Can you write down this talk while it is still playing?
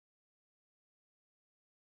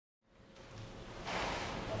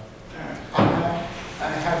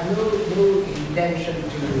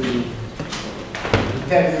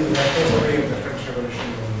tell you the history of the French Revolution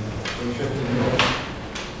in 15 minutes.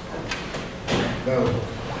 No.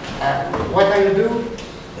 What I will do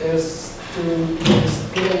is to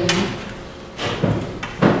explain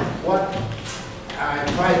what I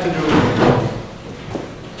try to do,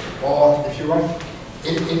 or if you want,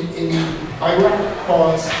 my work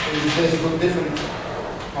points in this book different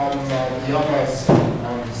from the others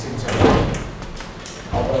on the same subject,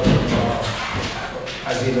 others which are,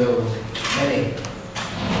 as you know, many.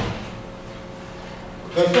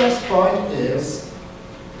 The first point is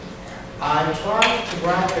I try to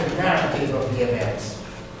write a narrative of the events.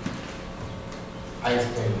 I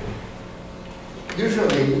explain.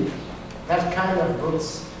 Usually, that kind of book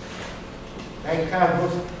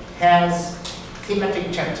has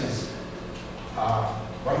thematic chapters.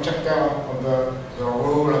 One chapter on the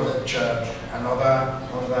role of the church, another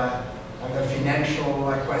on the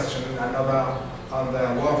financial question, another on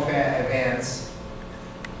the warfare events.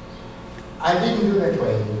 I didn't do that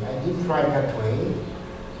way. I didn't write that way.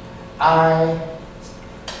 I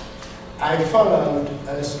followed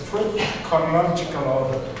a strict chronological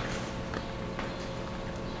order,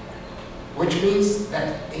 which means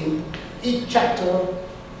that in each chapter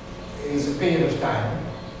is a period of time,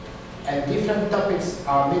 and different topics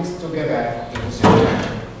are mixed together in the same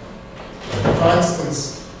chapter. For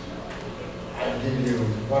instance, I'll give you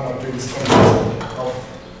one or two instances of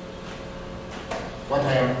what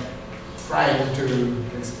I am trying to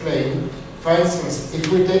explain. For instance, if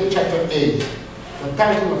we take chapter 8, the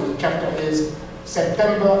title of the chapter is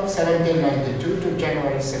September 1792 to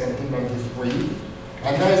January 1793,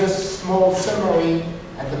 and there is a small summary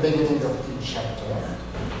at the beginning of each chapter.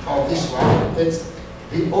 For this one, it's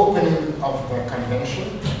the opening of the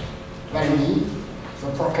convention, Valmy,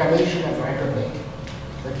 the proclamation of the Republic,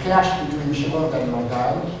 the clash between Gironde and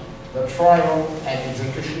Montagne, the trial and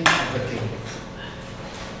execution of the king.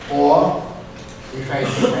 Or, if I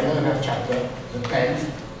do another chapter, the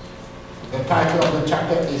 10th, the title of the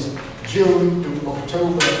chapter is June to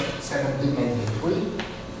October 1793,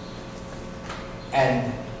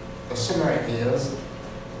 and the summary is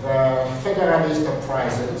the Federalist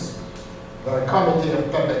uprisings, the Committee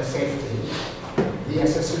of Public Safety, the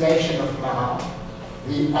assassination of Marat,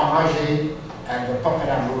 the Enragés and the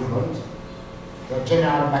Popular Movement, the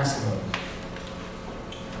General Maximum.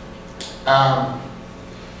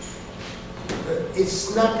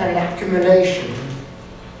 It's not an accumulation.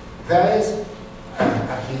 There is,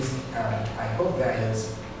 at least I hope there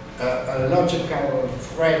is, a logical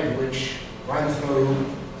thread which runs through,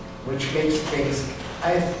 which makes things.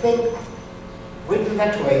 I think, written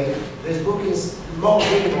that way, this book is more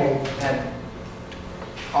readable than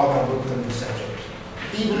other books on the subject,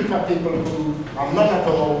 even for people who are not at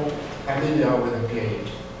all familiar with the period.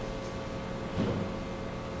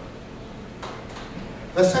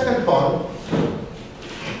 The second point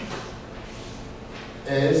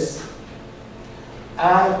is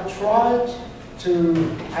I tried to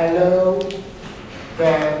allow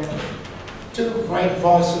the two great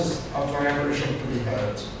voices of the revolution to be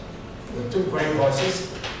heard. The two great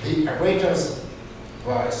voices, the orator's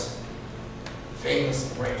voice,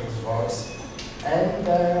 famous orator's voice, and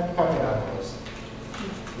the popular voice,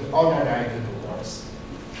 the ordinary people voice.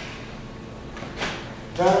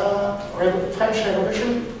 The French Revolution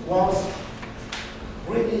was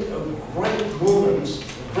really a great moment,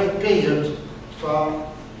 a great period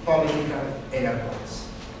for political eloquence.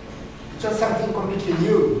 It was something completely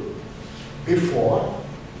new. Before,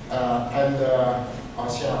 and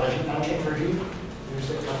ancien régime, ancient regime,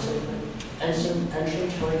 ancient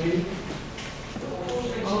regime,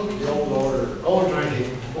 the old order, old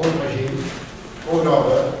regime, old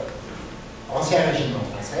order, ancien régime en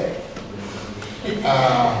français.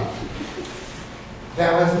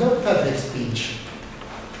 There was no public speech.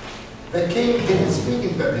 The king didn't speak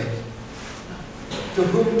in public. To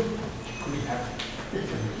whom could he have?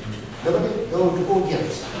 Nobody, no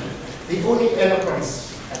audience. The only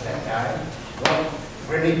eloquence at that time was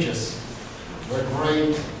religious. The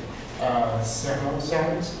great sermons,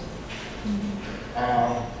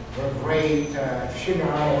 the great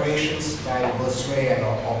funeral orations by Bossuet and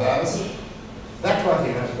others. That was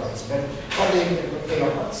the eloquence, but public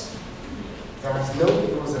eloquence, there was no,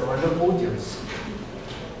 because there were no audience.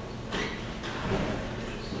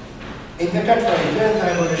 In the country, during the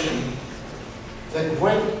revolution, the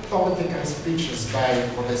great political speeches by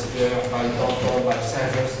Robespierre, by Danton, by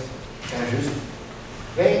Saint-Just,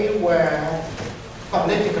 they were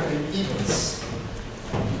political events.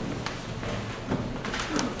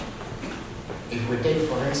 If we take,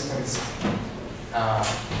 for instance,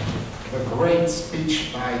 the great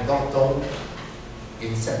speech by Danton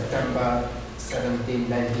in September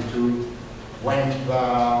 1792, when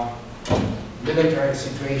the military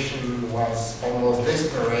situation was almost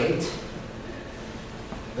desperate,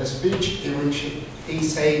 the speech in which he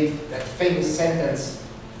said that famous sentence,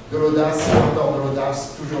 de l'audace, encore de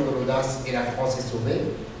l'audace, toujours de l'audace, et la France est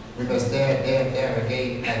sauvée. We must dare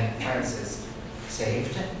again, and France is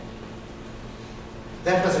saved.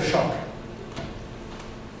 That was a shock,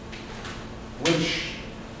 which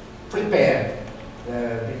prepared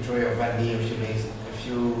the victory of Vandy a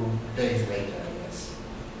few days later, yes.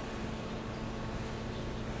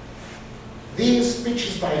 These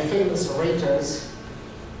speeches by famous orators,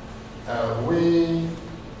 we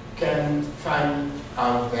can find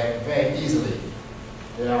out there very easily.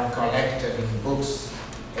 They are collected in books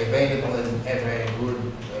available in every good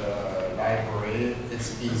library.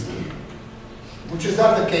 It's easy, which is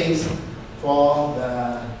not the case for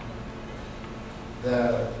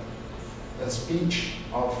the speech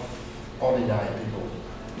of ordinary people.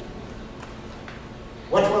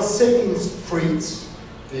 What was said in the streets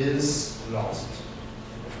is lost,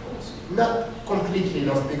 of course. Not completely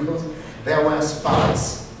lost, because there were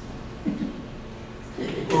spies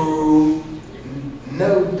who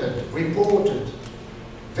noted, reported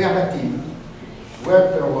verbatim,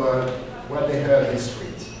 word per word, what they heard in the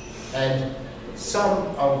streets. And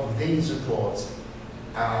some of these reports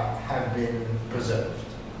have been preserved,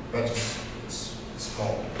 but it's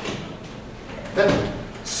small. But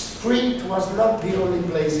street was not the only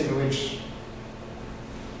place in which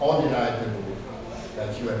ordinary people,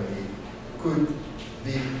 like you and me, could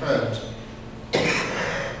be heard.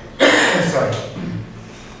 Sorry.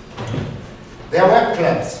 There were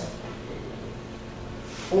clubs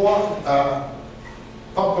for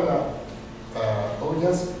popular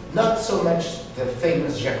audience, not so much the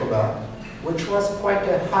famous Jacobin, which was quite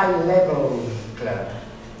a high-level club,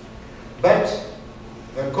 but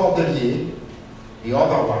the Cordelier, the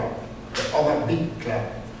other one, the other big club,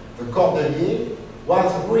 the Cordelier,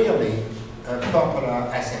 was really a popular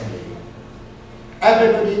assembly.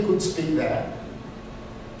 Everybody could speak there,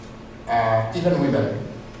 even women,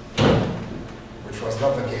 which was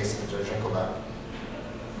not the case in the Jacobin.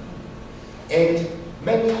 And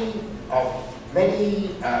many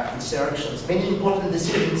insurrections, many important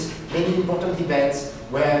decisions, many important events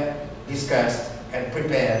were discussed and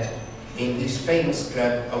prepared in this famous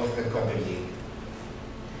club of the Cordelier.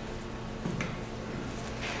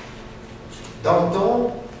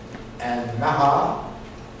 Danton and Marat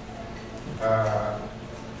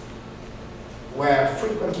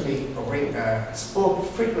spoke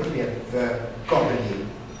frequently at the Cordelier.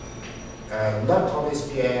 Not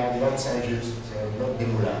Robespierre, not Saint-Just, not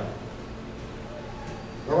Desmoulins.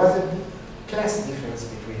 There was a class difference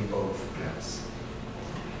between both clubs.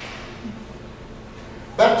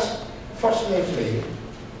 But fortunately,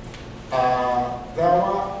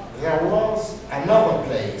 there was another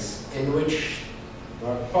place in which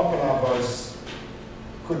the popular voice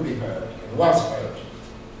could be heard and was heard.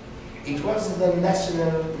 It was the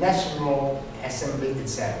National Assembly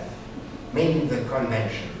itself, mainly the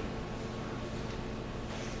convention.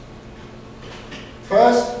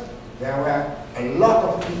 First, there were a lot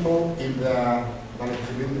of people in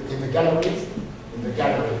the galleries,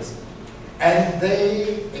 and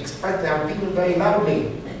they expressed their opinion very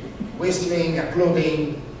loudly, whistling,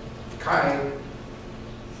 applauding, crying.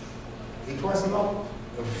 It was not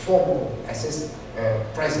a formal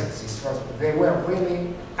presence. They were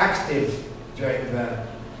really active during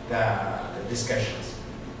the discussions.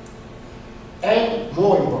 And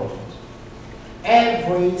more important,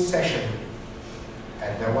 every session,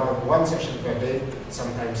 and there was one session per day,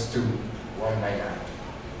 sometimes two, one by night.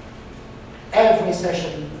 Every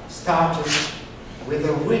session started with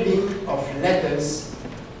a reading of letters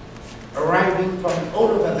arriving from all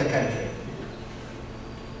over the country.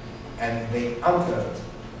 And they answered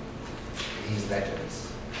these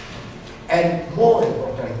letters. And more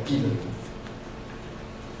important even,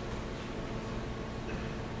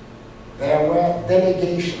 there were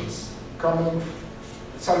delegations coming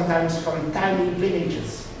sometimes from tiny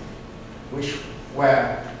villages, which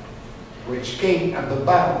came at the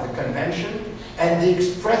bar of the convention, and they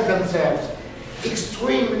expressed themselves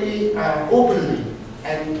extremely openly,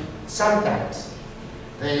 and sometimes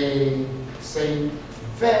they say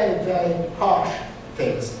very, very harsh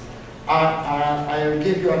things. I'll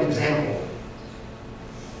give you an example.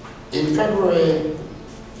 In February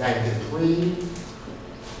 93,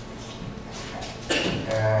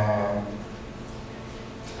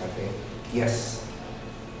 I think, yes.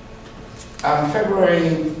 On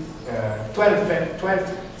February 12th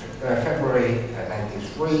February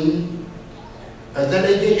 93, a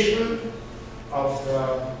delegation of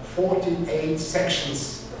the 48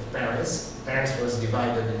 sections of Paris. Paris was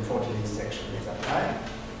divided in 48 sections at that time.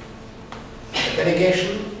 The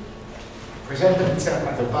delegation presented itself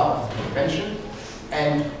at the bar of the convention,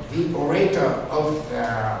 and the orator of the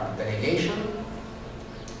delegation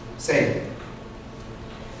said,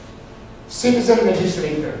 "Citizen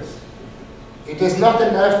legislators, it is not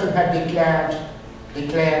enough to have declared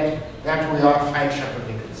that we are French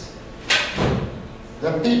Republicans.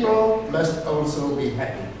 The people must also be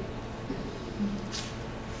happy.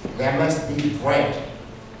 There must be bread,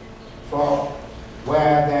 for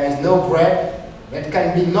where there is no bread, there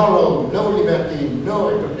can be no law, no liberty, no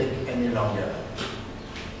republic any longer.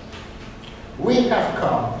 We have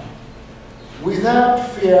come without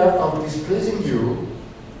fear of displeasing you,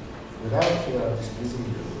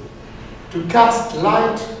 to cast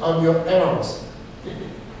light on your errors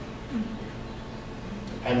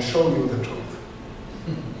and show you the truth.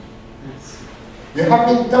 You have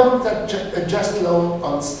been told that a just law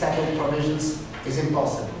on statute provisions is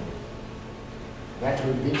impossible. That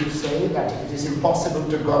would be to say that it is impossible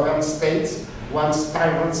to govern states once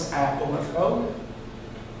tyrants are overthrown?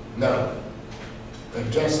 No. A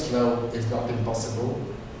just law is not impossible.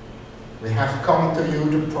 We have come to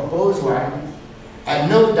you to propose one, and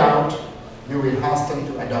no doubt you will hasten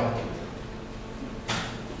to adopt it."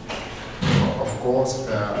 Of course,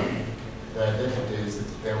 the deputies,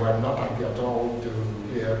 they were not happy at all to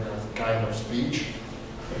hear that kind of speech.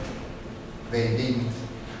 They didn't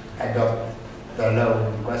adopt the law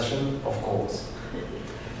in question, of course.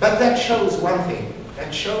 But that shows one thing.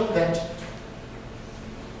 That shows that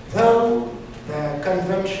though the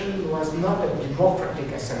convention was not a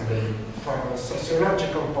democratic assembly, from a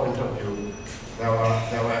sociological point of view, there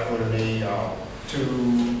were only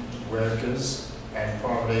 2 workers and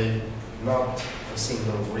probably not a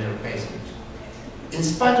single real peasant. In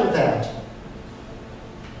spite of that,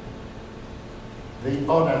 the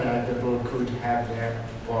ordinary people could have their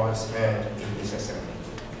voice heard in this assembly,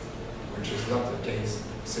 which is not the case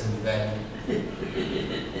since then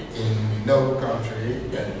in no country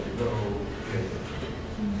and no period.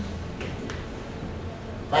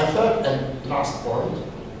 My third and last point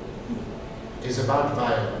is about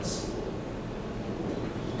violence.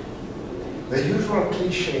 The usual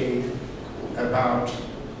cliché about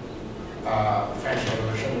French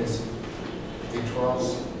Revolution is it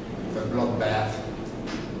was a bloodbath.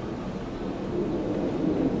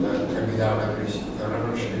 The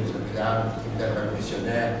revolution is the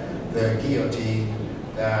révolutionnaire, the guillotine,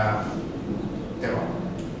 the terror.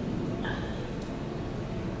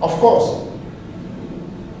 Of course,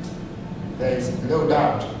 there is no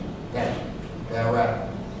doubt that there were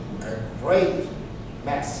a great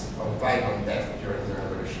mass of violent death during the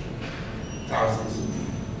revolution, thousands.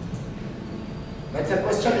 But the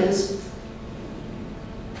question is,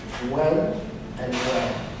 when and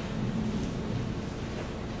where?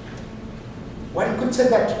 One could say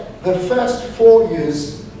that the first 4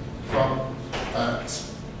 years from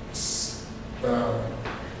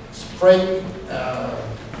spring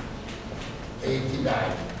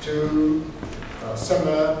 89 to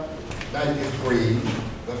summer 93,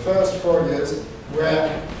 the first 4 years were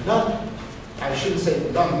not, I shouldn't say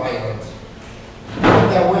non-violent, but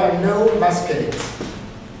there were no mass killings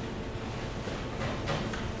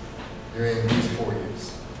during these 4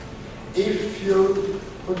 years. If you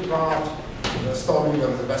put apart the storming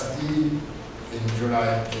of the Bastille in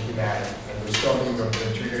July 89 and the storming of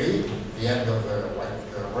the Tuileries, the end of the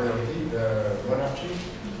royalty, the monarchy,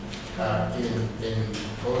 in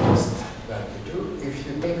August 92, if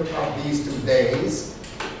you take apart these 2 days,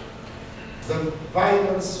 the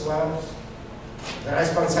violence was the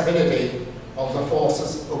responsibility of the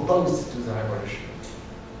forces opposed to the revolution.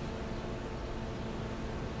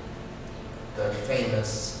 The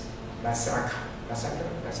famous massacre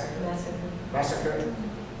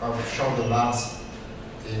of Champ de Mars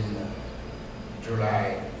in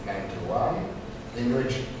July 91, in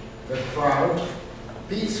which the crowd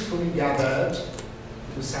peacefully gathered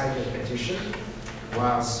to sign a petition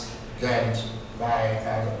was gunned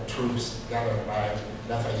by troops gathered by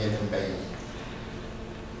Lafayette and Bailly.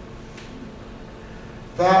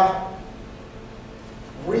 The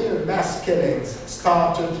real mass killings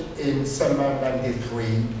started in summer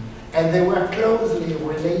 93, and they were closely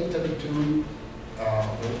related to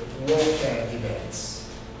warfare events.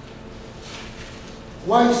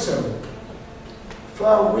 Why so? For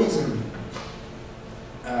a reason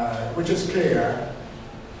which is clear.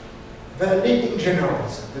 The leading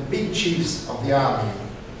generals, the big chiefs of the army,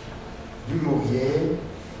 Dumouriez,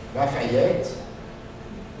 Lafayette,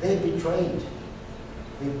 they betrayed.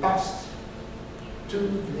 They passed to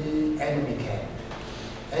the enemy camp.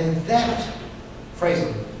 And that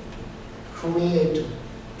phrasing created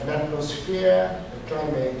an atmosphere, a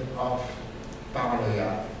climate of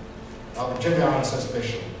paranoia, of general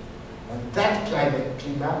suspicion. And that climate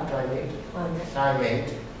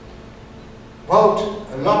brought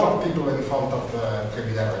a lot of people in front of the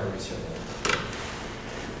Tribunal Revolutionnaire.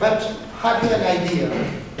 But having an idea,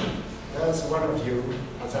 as one of you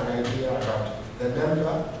has an idea about the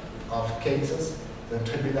number of cases the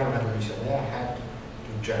Tribunal Revolutionnaire had to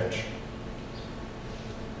judge.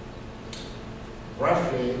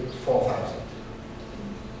 Roughly 4,000,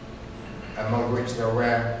 among which there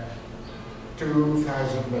were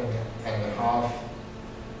 2,500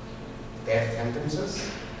 death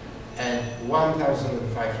sentences and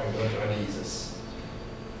 1,500 releases.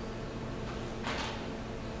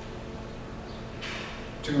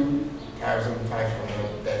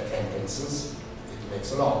 2,500 death sentences, it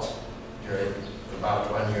makes a lot during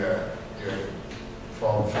about 1 year,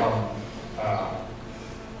 from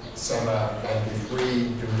summer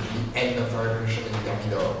 93 to the end of the revolution in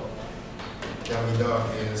Thermidor. Thermidor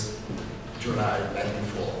is July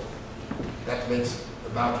 94. That makes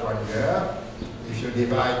about 1 year. If you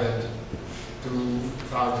divide it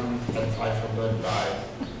 2,500 by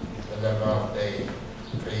the number of days,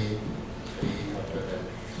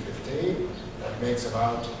 350, that makes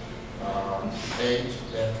about 8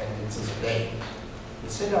 death sentences a day. You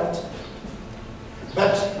see that?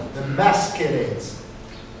 But the mass killings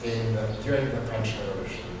during the French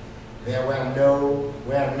Revolution, there were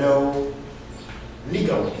no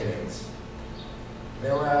legal killings.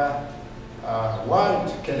 There were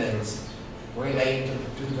wild killings related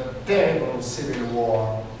to the terrible civil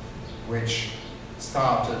war which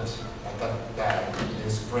started at that time in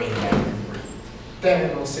spring 93.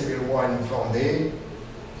 Terrible civil war in Vendée,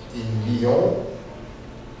 in Lyon,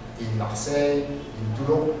 in Marseille, in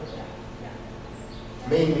Toulon,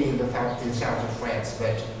 mainly in the south of France,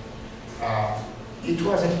 but it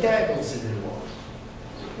was a terrible civil war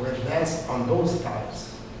with deaths on both sides.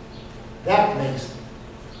 That makes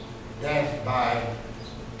death by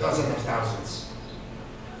dozens of thousands,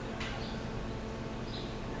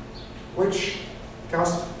 which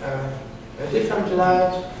casts a different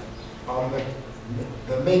light on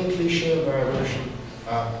the main cliché of the revolution,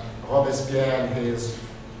 Robespierre and his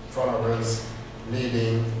followers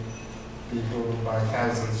leading people by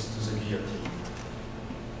thousands to the guillotine.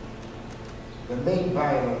 The main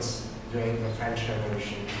violence during the French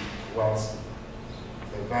Revolution was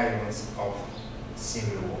the violence of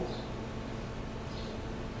civil war.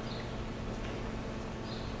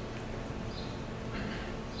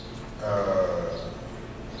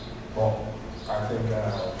 Well, I think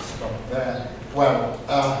I'll stop there. Well,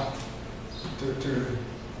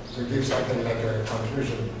 to give something like a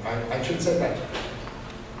conclusion, I should say that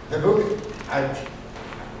the book I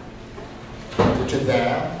put it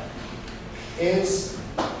there is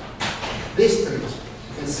distant,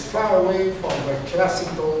 is far away from the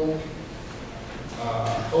classical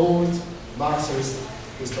old Marxist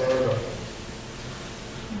historiography,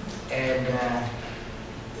 and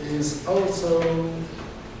is also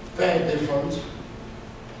very different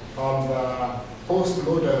from the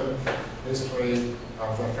postmodern history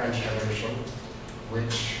of the French Revolution,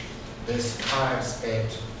 which describes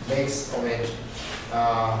it, makes of it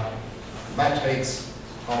matrix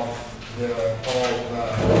of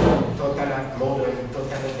modern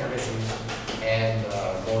totalitarianism and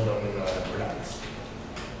modern gulags.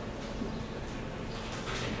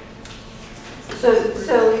 So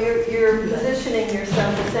you're positioning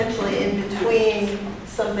yourself essentially in between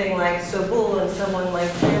something like Soboul and someone like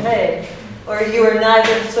Furet, or you are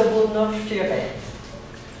neither Soboul nor Furet?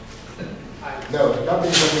 No, not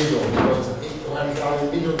in the middle, because when you are in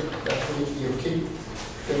the middle, you keep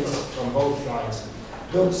things from both sides.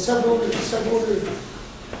 No, Soboul is special.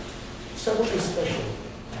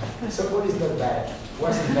 Soboul is not bad,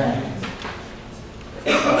 wasn't bad.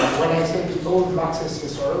 When I say the old Marxist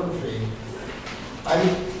historiography, I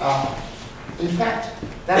mean, in fact,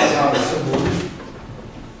 that guy, Soboul,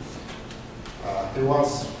 he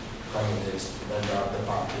was communist, member of the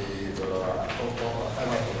party,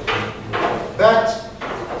 but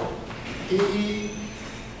he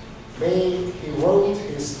wrote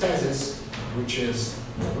his thesis, which is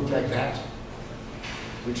a book like that,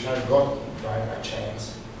 which I got by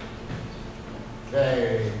chance.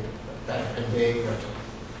 Very bad printing, but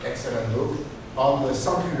excellent book, on the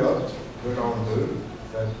Sans-culottes,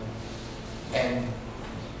 and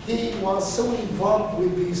he was so involved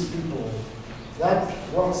with these people that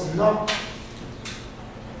was not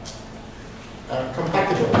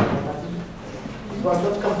compatible. It was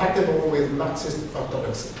not compatible with Marxist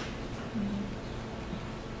orthodoxy.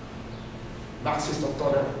 Marxist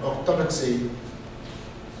orthodoxy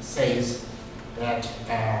says that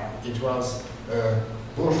it was a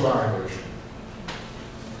bourgeois revolution,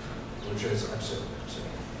 which is absurd.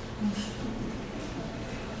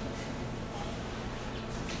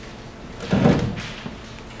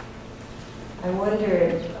 I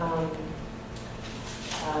wondered,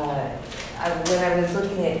 when I was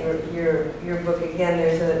looking at your book again,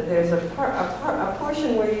 there's a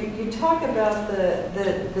portion where you talk about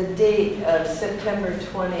the date of September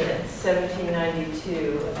 20th,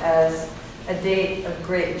 1792 as a date of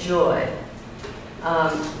great joy.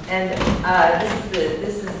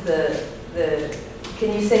 This is the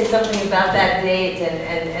can you say something about that date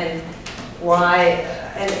and why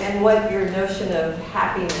and what your notion of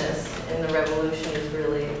happiness in the revolution is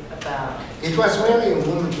really about? It was really a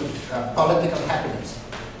moment of political happiness.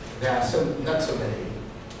 There are not so many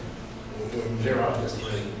in general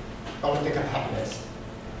history. Political happiness.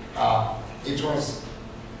 It was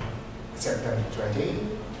September 20.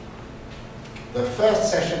 The first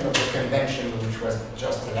session of the convention, which was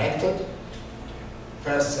just elected,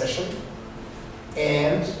 first session,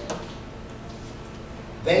 and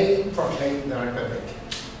they proclaimed the Republic.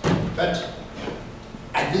 But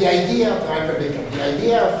the idea of the Republic, and the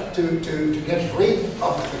idea of to get rid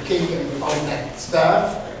of the king and all that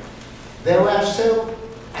stuff, they were so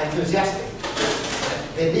enthusiastic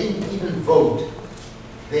that they didn't even vote.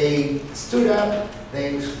 They stood up,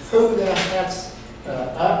 they threw their hats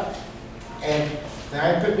up, and the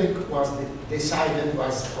Republic was decided,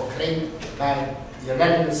 was proclaimed by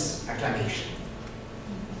unanimous acclamation.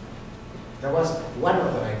 There was one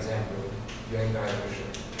other example during the Revolution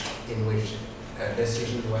in which a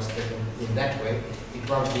decision was taken in that way. It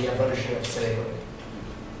was the abolition of slavery.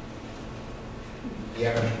 The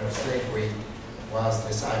abolition of slavery was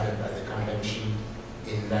decided by the convention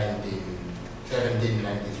in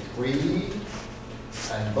 1793,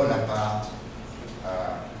 and Bonaparte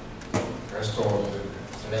restored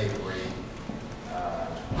slavery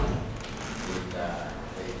with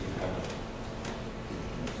 1800.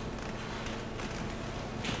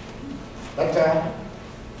 But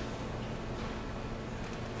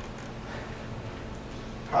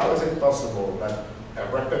how is it possible that a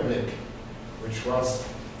republic, which was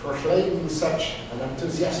proclaiming such an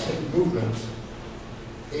enthusiastic movement,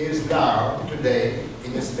 is now, today,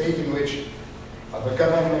 in a state in which the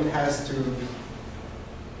government has to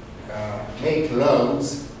make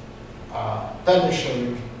laws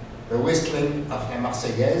punishing the whistling of La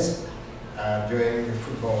Marseillaise during the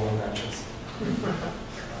football matches?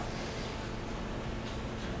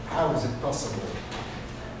 How is it possible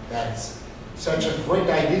that such a great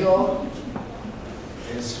ideal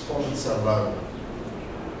is fallen so low?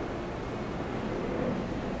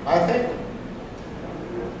 I think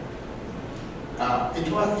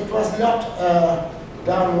it was not a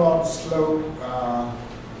downward slope, a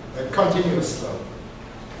continuous slope.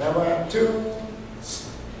 There were two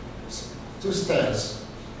stairs,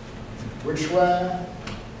 which were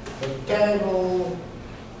the terrible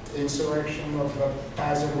insurrection of the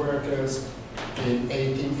peasant workers in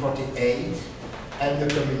 1848 and the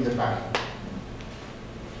Commune de Paris,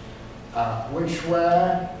 which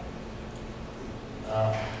were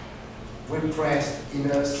repressed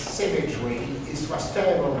in a savage way. It was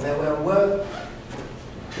terrible. There were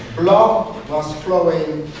blood was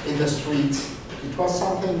flowing in the streets. It was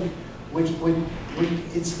something which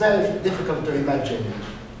it's very difficult to imagine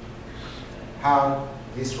how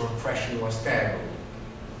this repression was terrible.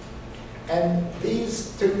 And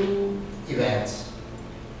these two events,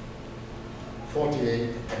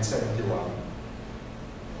 48 and 71,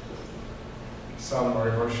 some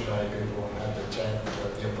revolutionary people had the chance,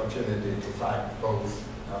 the opportunity to fight both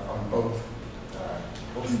on both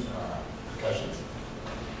occasions.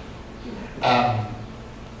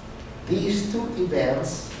 These two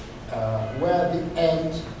events were the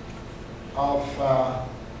end of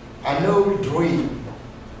an old dream,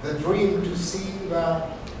 the dream to see the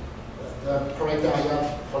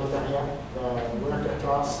proletariat, the worker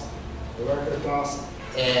class,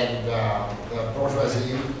 and the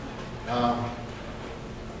bourgeoisie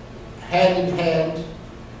hand in hand,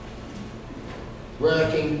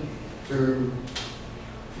 working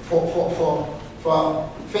for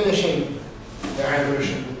finishing the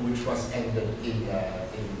revolution, which was ended in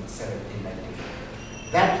 1794.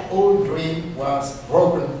 That old dream was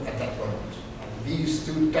broken at that moment, these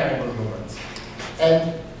two terrible moments.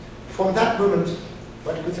 And from that moment,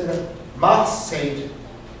 what we could say that Marx said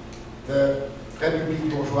the République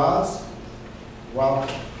bourgeoise was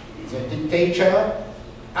the dictator,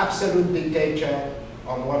 absolute dictator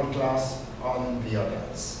on one class, on the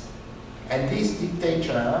others. And this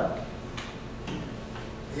dictator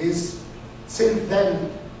is since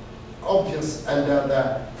then obvious under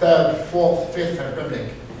the Third, Fourth, Fifth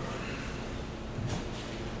Republic.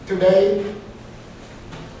 Today,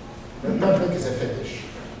 the Republic is a fetish.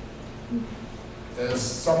 There's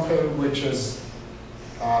something which is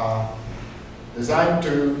designed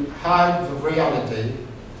to hide the reality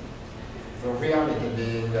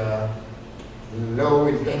being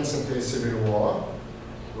low-intensity civil war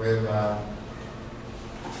with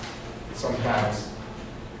sometimes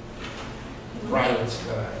riots,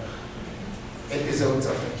 episodes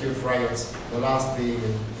of acute riots, the last being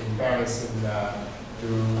in Paris in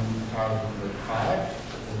 2005,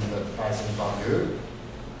 in the Paris banlieue.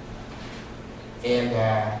 And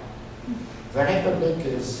the Republic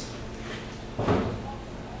is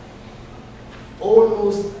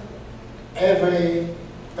almost every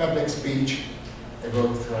public speech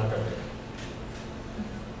evokes the Republic.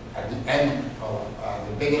 At the end, or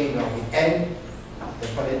the beginning of the end, the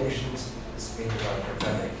politicians speak about the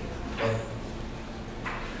Republic. But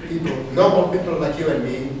people, normal people like you and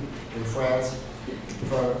me in France,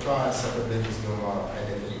 for us, the Republic is no more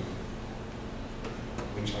anything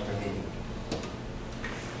which has a meaning.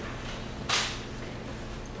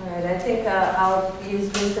 All right, I think I'll use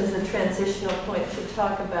this as a transitional point to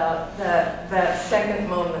talk about that second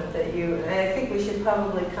moment that you, and I think we should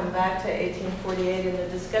probably come back to 1848 in the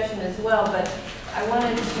discussion as well, but I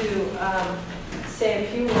wanted to say a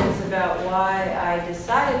few words about why I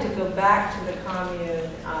decided to go back to the Commune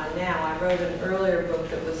now. I wrote an earlier book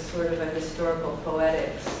that was sort of a historical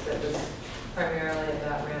poetics that was primarily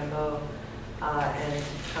about Rimbaud and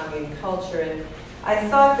Commune culture. And I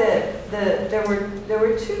thought that there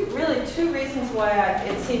were two reasons why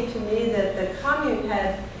it seemed to me that the Commune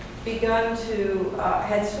had begun to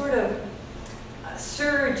had sort of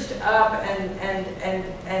surged up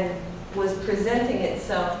and was presenting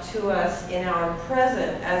itself to us in our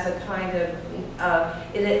present as a kind of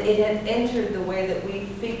it had entered the way that we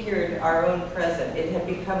figured our own present. It had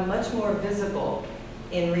become much more visible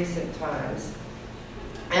in recent times.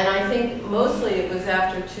 And I think mostly it was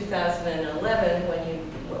after 2011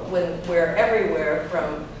 where everywhere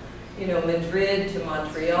from, Madrid to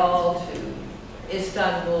Montreal to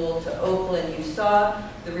Istanbul to Oakland, you saw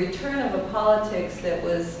the return of a politics that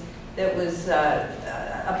was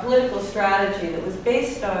a political strategy that was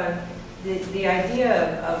based on the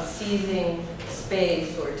idea of seizing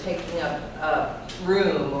space or taking up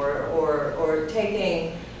room or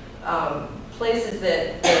taking places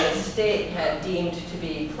that the state had deemed to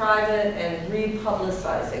be private and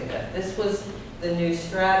republicizing them. This was the new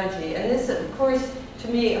strategy. And this, of course, to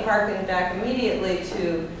me, harkened back immediately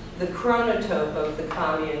to the chronotype of the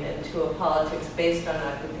Commune and to a politics based on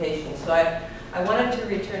occupation. So I wanted to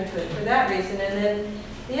return to it for that reason. And then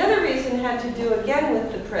the other reason had to do, again,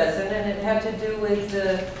 with the present, and it had to do with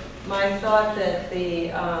my thought that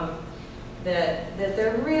that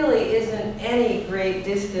there really isn't any great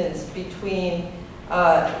distance between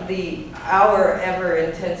our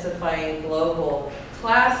ever-intensifying global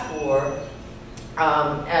class war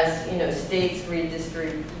as states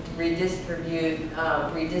redistribute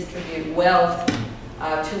wealth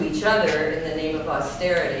to each other in the name of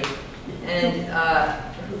austerity, and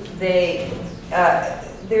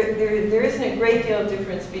there isn't a great deal of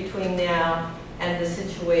difference between now and the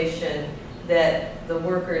situation that the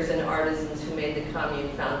workers and artisans who made the Commune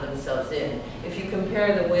found themselves in. If you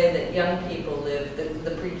compare the way that young people live,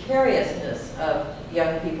 the precariousness of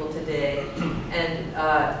young people today and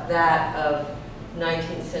that of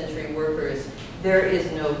 19th century workers, there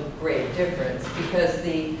is no great difference, because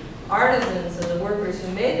the artisans and the workers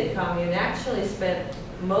who made the Commune actually spent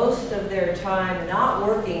most of their time not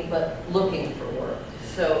working but looking for work.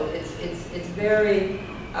 So it's very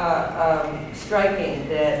striking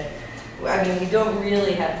that, I mean, you don't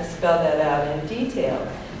really have to spell that out in detail.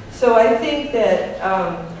 So I think that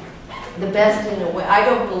the best, in a way, I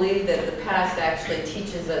don't believe that the past actually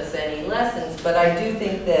teaches us any lessons, but I do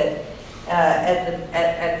think that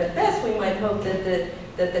at the best we might hope that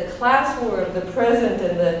the class war of the present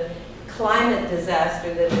and the climate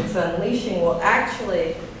disaster that it's unleashing will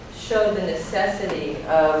actually show the necessity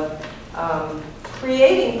of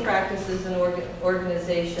creating practices and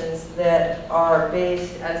organizations that are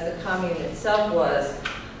based, as the Commune itself was,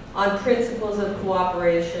 on principles of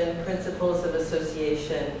cooperation, principles of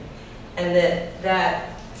association, and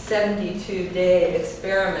that 72-day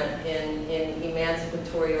experiment in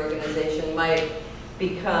emancipatory organization might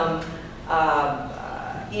become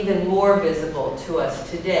even more visible to us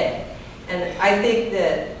today. And I think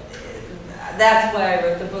that that's why I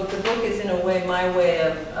wrote the book. The book is, in a way, my way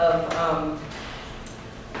of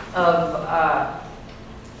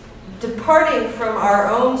departing from our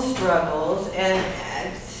own struggles and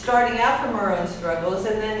starting out from our own struggles,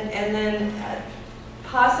 and then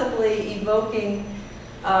possibly evoking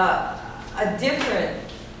a different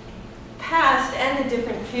past and a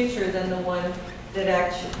different future than the one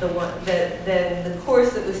that than the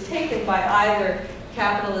course that was taken by either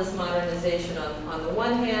capitalist modernization on the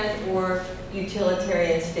one hand or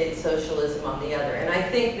utilitarian state socialism on the other. And I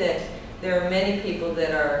think that there are many people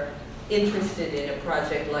that are interested in a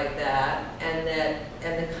project like that, and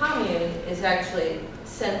the Commune is actually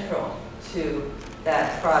central to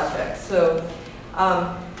that project. So,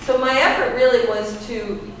 so my effort really was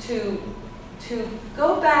to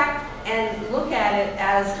go back and look at it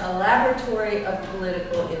as a laboratory of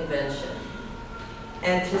political invention,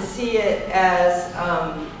 and to see it as,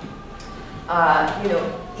 you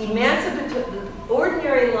know, emancipatory,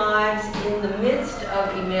 ordinary lives in the midst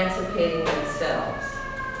of emancipating themselves.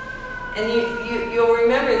 And you'll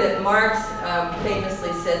remember that Marx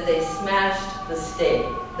famously said they smashed the state.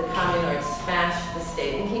 The communards smashed the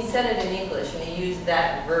state. And he said it in English, and he used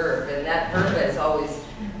that verb. And that verb has always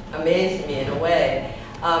amazed me in a way.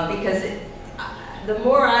 Because the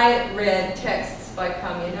more I read texts by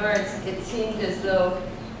communards, it seemed as though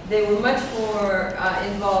they were much more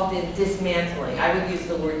involved in dismantling. I would use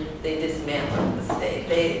the word, they dismantled the state.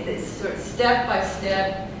 They sort of step by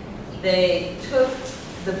step, they took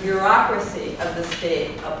the bureaucracy of the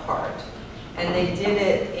state apart. And they did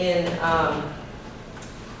it in,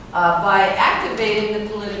 by activating the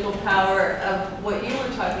political power of what you were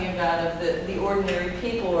talking about, of the ordinary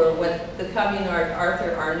people, or what the communard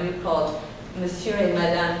Arthur Arnoux called Monsieur et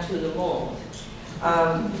Madame Tout le Monde.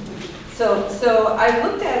 So I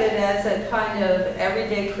looked at it as a kind of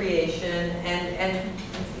everyday creation, and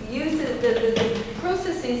used the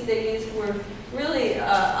processes they used were really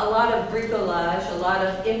a lot of bricolage, a lot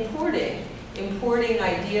of importing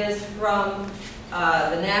ideas from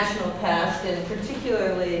the national past, and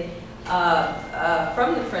particularly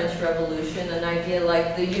from the French Revolution, an idea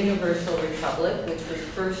like the Universal Republic, which was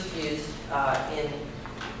first used in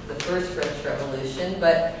the first French Revolution,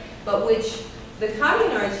 but which the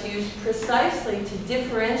communards used precisely to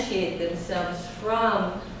differentiate themselves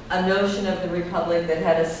from a notion of the Republic that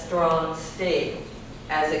had a strong state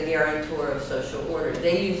as a guarantor of social order.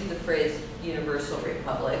 They used the phrase Universal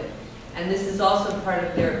Republic, and this is also part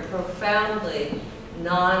of their profoundly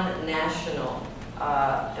non-national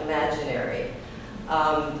imaginary.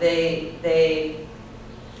 They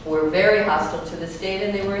were very hostile to the state,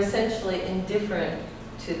 and they were essentially indifferent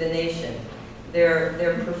to the nation.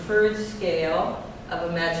 Their preferred scale of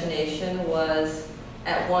imagination was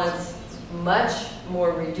at once much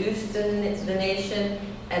more reduced than the nation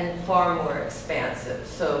and far more expansive.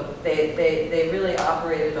 So they really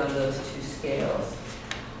operated on those two scales.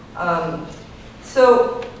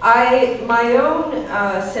 So my own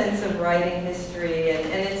sense of writing history, and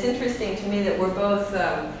it's interesting to me that we're both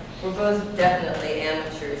definitely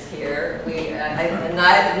amateurs here.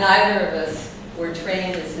 Neither of us were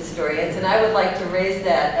trained as historians, and I would like to raise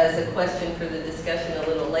that as a question for the discussion a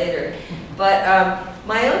little later. But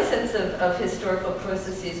my own sense of historical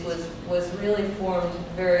processes was really formed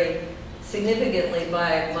very significantly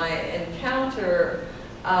by my encounter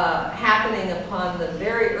happening upon the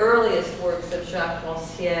very earliest works of Jacques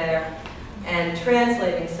Rancière, and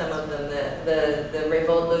translating some of them, the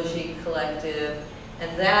Revolts Logique collective,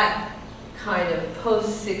 and that kind of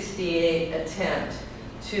post-68 attempt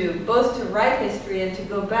to both to write history and to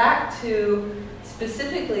go back to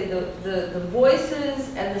specifically the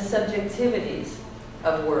voices and the subjectivities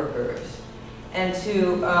of workers, and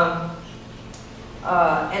to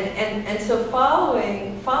and so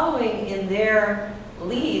following in their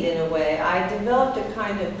lead in a way, I developed a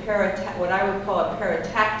kind of what I would call a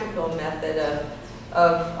paratactical method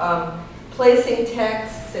of placing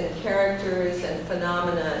texts and characters and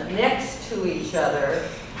phenomena next to each other,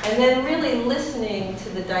 and then really listening to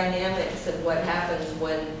the dynamics of what happens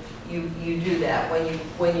when you do that,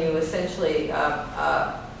 when you essentially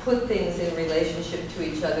put things in relationship to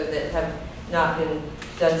each other that have not been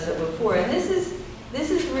done so before. And this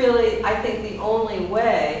is really, I think, the only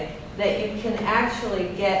way that you can actually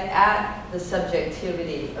get at the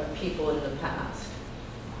subjectivity of people in the past.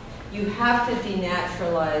 You have to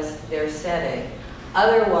denaturalize their setting.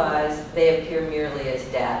 Otherwise, they appear merely as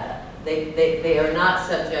data. They are not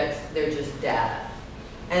subjects, they're just data.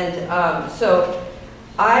 And so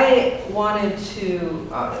I wanted to,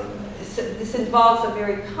 this involves a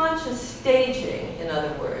very conscious staging, in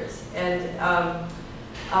other words. And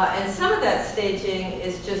some of that staging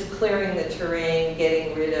is just clearing the terrain,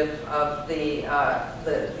 getting rid of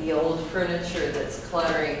the old furniture that's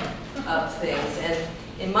cluttering up things.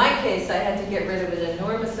 in my case, I had to get rid of an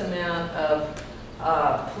enormous amount of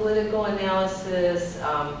political analysis,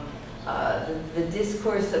 the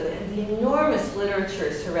discourse of the enormous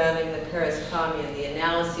literature surrounding the Paris Commune, the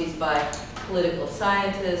analyses by political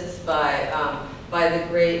scientists, by the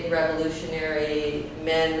great revolutionary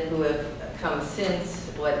men who have come since,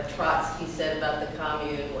 what Trotsky said about the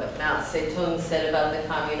Commune, what Mao Zedong said about the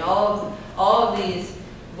Commune, all of these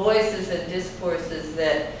voices and discourses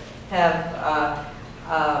that have,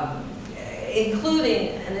 including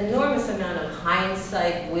an enormous amount of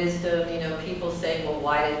hindsight, wisdom, you know, people saying, well,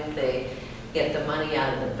 why didn't they get the money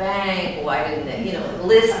out of the bank? Why didn't they, you know,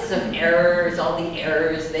 lists of errors, all the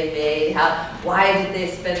errors they made, why did they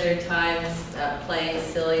spend their time playing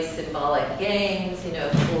silly symbolic games, you know,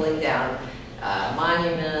 cooling down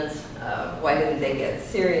monuments, why didn't they get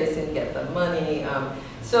serious and get the money?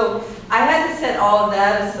 So I had to set all of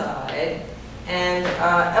that aside, and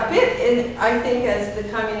a bit, I think, as the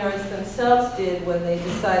communards themselves did when they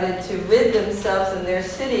decided to rid themselves in their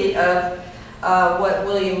city of what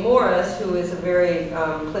William Morris, who is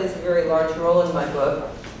plays a very large role in my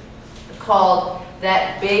book, called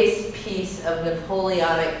that base piece of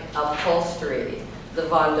Napoleonic upholstery, the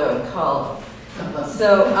Vendôme column.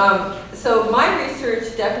 So my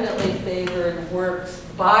research definitely favored works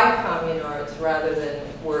by communards rather than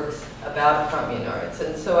works about communards.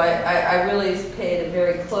 And so I really paid a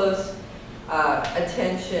very close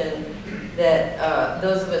attention that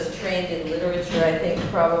those of us trained in literature, I think,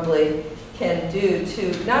 probably can do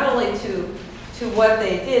to not only to what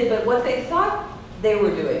they did, but what they thought they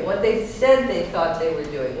were doing, what they said they thought they were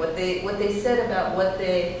doing, what they said about what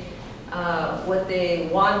they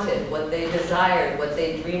wanted, what they desired, what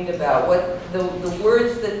they dreamed about, what the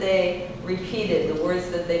words that they repeated, the words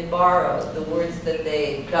that they borrowed, the words that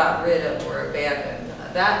they got rid of or abandoned.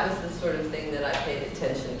 That was the sort of thing that I paid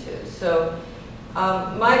attention to. So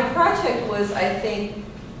my project was, I think,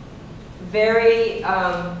 very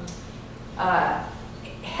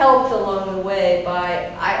helped along the way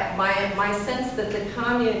by my sense that the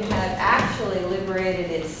Commune had actually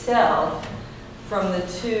liberated itself from the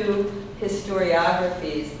two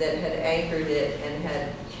historiographies that had anchored it and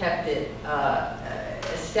had kept it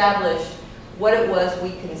established what it was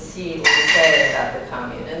we conceived to say about the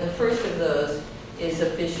Commune. And the first of those is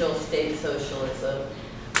official state socialism.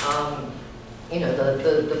 You know,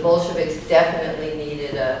 the Bolsheviks definitely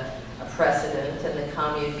needed a precedent, and the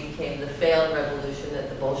Commune became the failed revolution that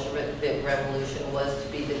the Bolshevik revolution was to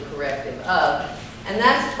be the corrective of. And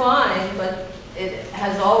that's fine, but it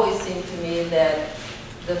has always seemed to me that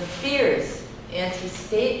the fierce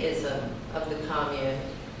anti-statism of the Commune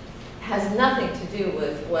has nothing to do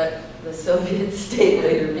with what the Soviet state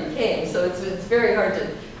later became. So it's very hard to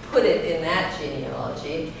put it in that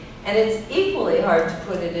genealogy. And it's equally hard to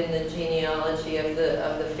put it in the genealogy of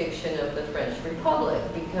the fiction of the French Republic,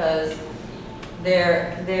 because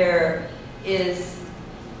there is,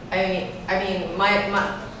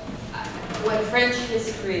 what French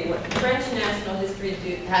history, what French national history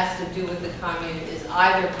has to do with the Commune is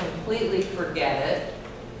either completely forget it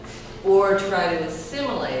or try to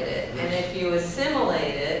assimilate it. And if you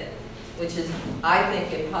assimilate it, which is, I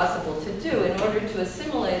think, impossible to do, in order to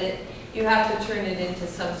assimilate it, you have to turn it into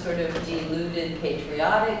some sort of deluded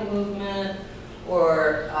patriotic movement,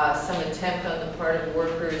 or some attempt on the part of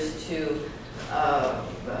workers to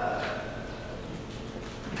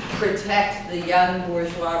protect the young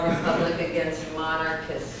bourgeois republic against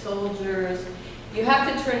monarchist soldiers. You have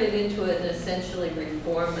to turn it into an essentially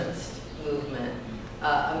reformist movement,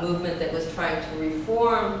 a movement that was trying to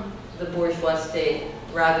reform the bourgeois state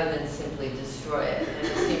rather than simply destroy it. And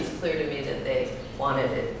it seems clear to me that they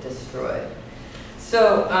wanted it destroyed.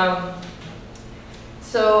 So,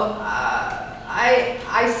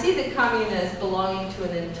 I see the Commune as belonging to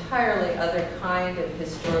an entirely other kind of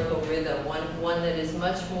historical rhythm, one that is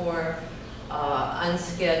much more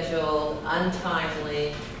unscheduled,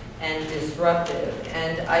 untimely, and disruptive.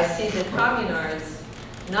 And I see the communards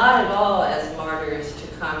not at all as martyrs to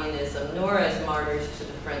communism, nor as martyrs to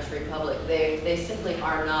the French Republic. They simply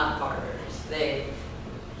are not martyrs. They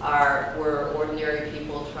were ordinary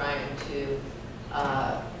people trying to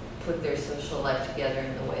put their social life together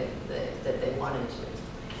in the way that they wanted to.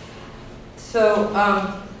 So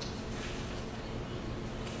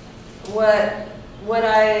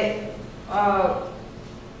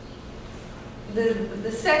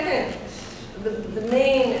the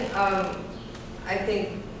main, I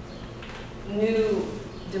think, new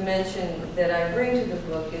dimension that I bring to the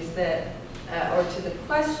book is that, or to the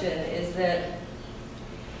question, is that,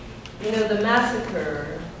 you know, the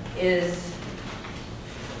massacre is,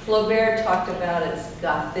 Flaubert talked about its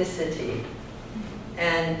Gothicity,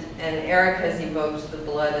 and Eric has evoked the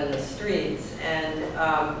blood in the streets. And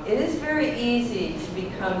it is very easy to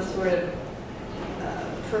become sort of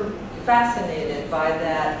fascinated by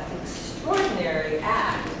that extraordinary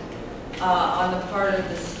act on the part of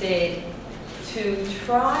the state to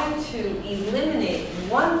try to eliminate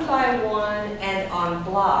one by one and en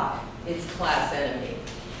bloc its class enemy.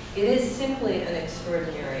 It is simply an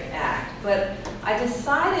extraordinary act. But I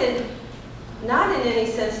decided, not in any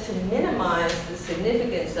sense to minimize the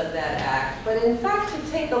significance of that act, but in fact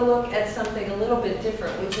to take a look at something a little bit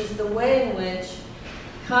different, which is the way in which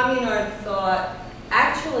communard thought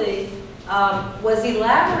actually was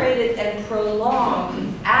elaborated and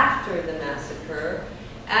prolonged after the massacre,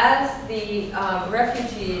 as the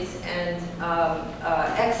refugees and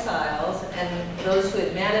exiles and those who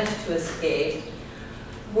had managed to escape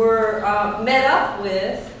were met up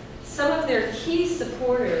with some of their key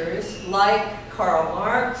supporters, like Karl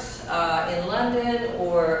Marx in London,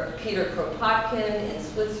 or Peter Kropotkin in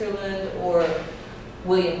Switzerland, or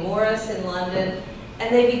William Morris in London.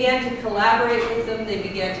 And they began to collaborate with them, they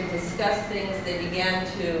began to discuss things, they began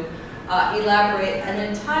to elaborate an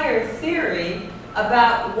entire theory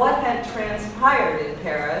about what had transpired in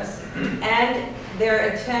Paris, and they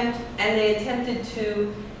attempted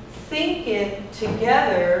to think it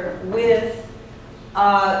together with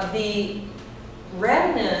the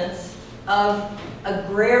remnants of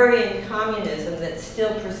agrarian communism that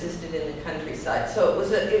still persisted in the countryside. So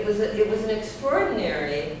it was an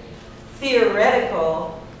extraordinary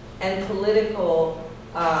theoretical and political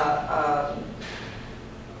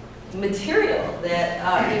material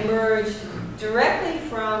that emerged directly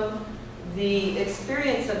from the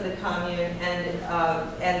experience of the commune and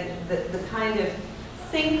the kind of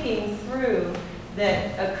thinking through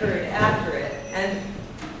that occurred after it. And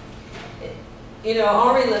you know,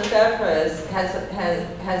 Henri Lefebvre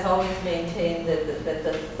has always maintained that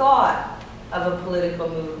the thought of a political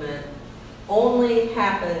movement only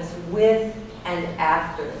happens with and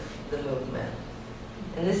after the movement.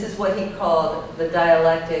 And this is what he called the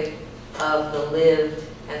dialectic of the lived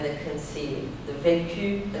and the conceived, the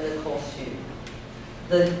vécu and the conçu.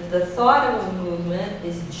 The thought of a movement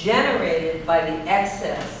is generated by the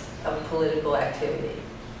excess of political activity.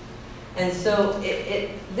 And so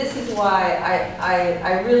this is why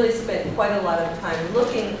I really spent quite a lot of time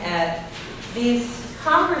looking at these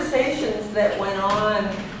conversations that went on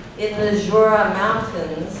in the Jura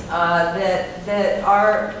Mountains that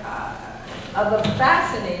are of a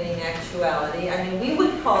fascinating actuality. I mean, we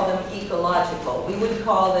would call them ecological. We would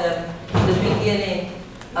call them the beginning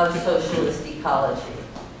of socialist ecology.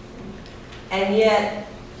 And yet,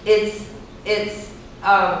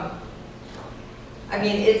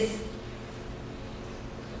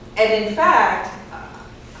 and in fact,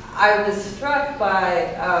 I was struck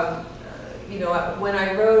by, you know, when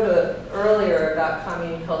I wrote earlier about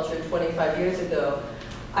commune culture 25 years ago,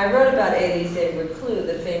 I wrote about Élisée Reclus,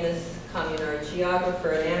 the famous communard geographer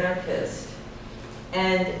and anarchist.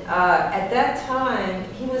 And at that time,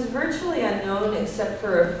 he was virtually unknown except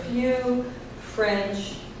for a few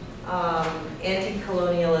French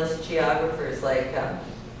anti-colonialist geographers like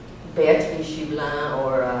Béatrice Gibelin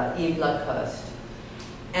or Yves Lacoste,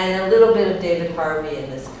 and a little bit of David Harvey in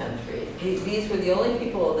this country. These were the only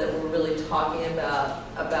people that were really talking about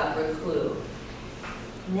Reclus.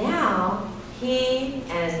 Now, he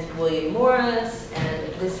and William Morris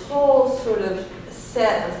and this whole sort of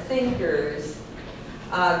set of thinkers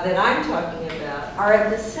that I'm talking about are at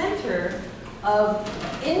the center of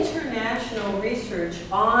international research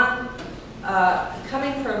on,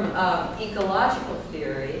 coming from ecological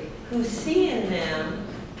theory, who see in them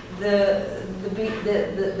the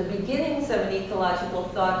beginnings of an ecological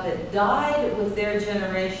thought that died with their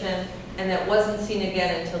generation and that wasn't seen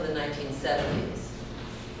again until the 1970s.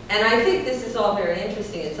 And I think this is all very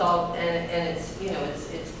interesting. It's all, and it's, you know,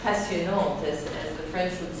 it's passionnant, as the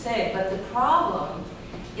French would say. But the problem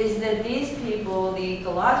is that these people, the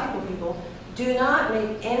ecological people, do not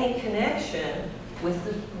make any connection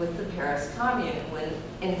with the Paris Commune, when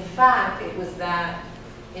in fact it was that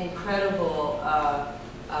incredible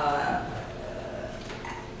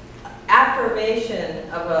affirmation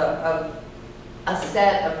of a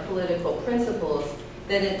set of political principles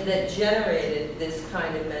that generated this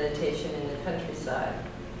kind of meditation in the countryside.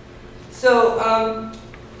 So,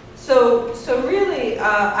 so really,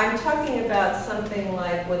 I'm talking about something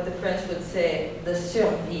like what the French would say, the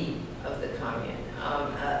survie of the commune,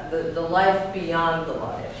 the life beyond the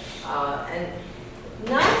life, and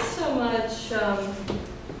not so much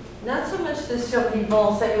the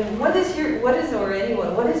survivance. I mean, what is your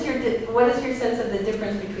sense of the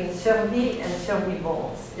difference between survie and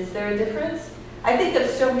survivance? Is there a difference? I think of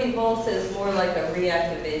Revolts as more like a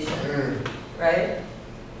reactivation, right?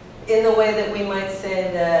 In the way that we might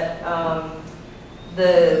say that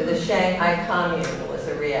the Shanghai Commune was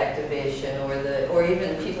a reactivation, or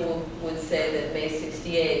even people would say that May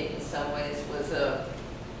 '68 in some ways was a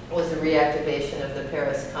reactivation of the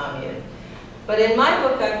Paris Commune. But in my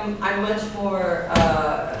book, I'm much more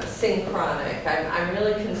synchronic. I'm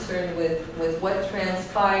really concerned with what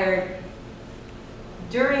transpired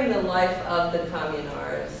during the life of the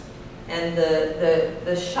communards and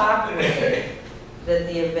the shockwave that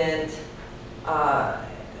the event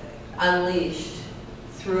unleashed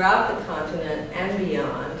throughout the continent and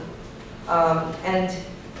beyond,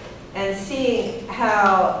 and seeing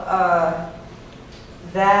how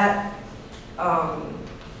that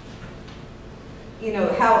you know,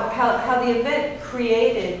 how the event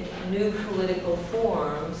created new political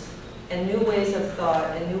forms and new ways of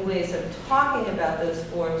thought and new ways of talking about those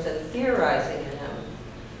forms and theorizing in them.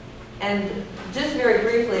 And just very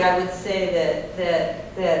briefly, I would say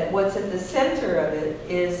that what's at the center of it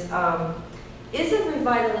is a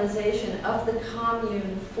revitalization of the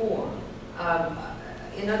commune form.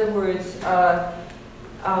 In other words,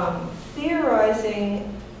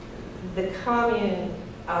 theorizing the commune,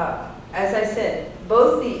 as I said,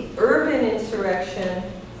 both the urban insurrection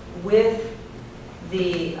with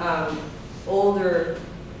the older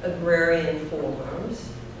agrarian forms,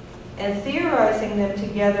 and theorizing them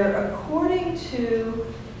together according to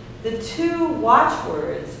the two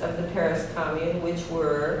watchwords of the Paris Commune, which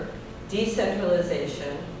were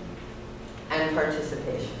decentralization and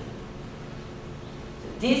participation.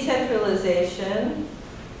 Decentralization,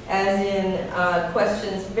 as in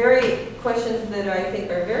questions that I think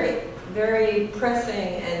are very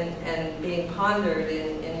pressing and being pondered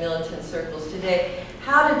in militant circles today.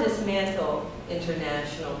 How to dismantle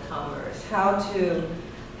international commerce, how to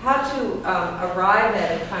arrive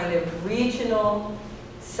at a kind of regional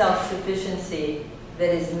self-sufficiency that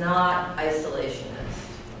is not isolationist.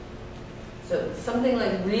 So something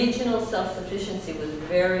like regional self-sufficiency was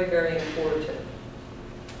very, very important.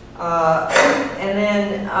 And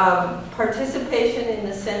then participation in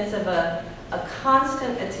the sense of a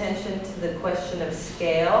constant attention to the question of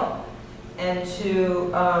scale and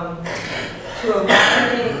to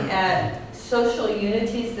arriving at social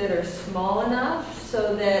unities that are small enough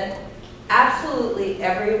so that absolutely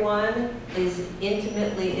everyone is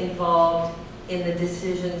intimately involved in the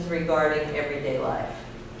decisions regarding everyday life.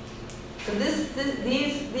 So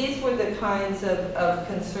these were the kinds of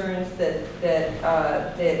concerns that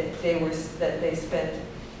they spent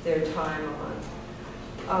their time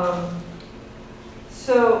on.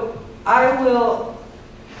 So I will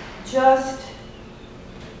just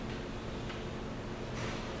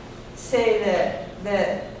say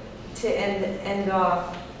that to end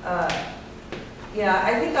off. Yeah,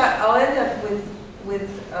 I think I'll end up with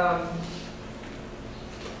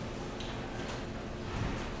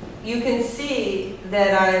you can see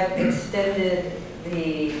that I've extended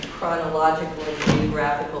the chronological and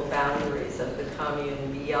geographical boundaries of the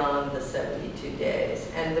commune beyond the 72 days.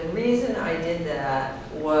 And the reason I did that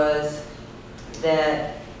was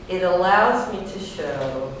that it allows me to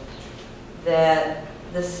show that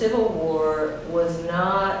the Civil War was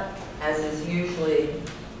not, as is usually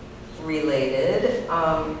related,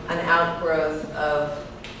 an outgrowth of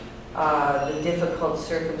the difficult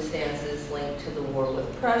circumstances linked to the war with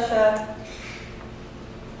Prussia.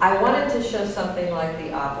 I wanted to show something like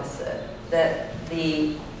the opposite, that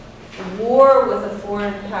the war with a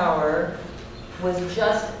foreign power was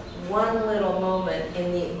just one little moment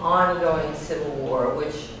in the ongoing Civil War,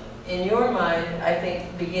 which in your mind, I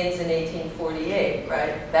think, begins in 1848,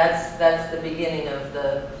 right? That's the beginning of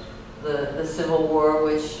the Civil War,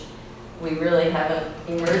 which we really haven't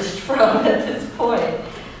emerged from at this point.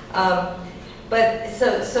 But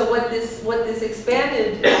so what this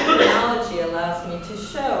expanded chronology allows me to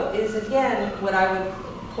show is, again, what I would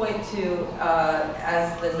point to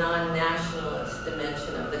as the non-nationalist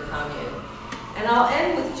dimension of the commune. And I'll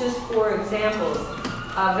end with just 4 examples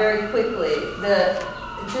very quickly.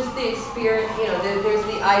 Just the experience, you know, there's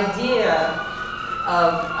the idea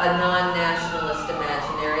of a non-nationalist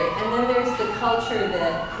imaginary, and then there's the culture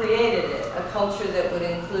that created it, a culture that would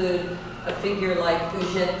include a figure like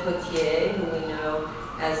Eugène Potier, who we know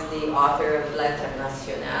as the author of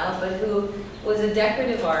L'Internationale, but who was a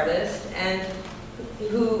decorative artist, and a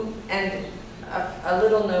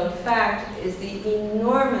little known fact is the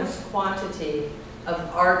enormous quantity of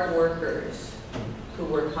art workers who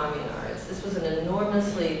were communards. This was an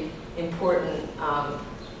enormously important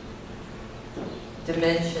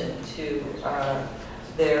dimension to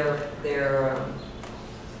their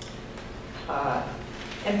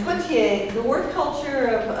And Potier, the work culture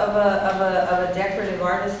of a decorative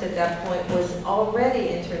artist at that point was already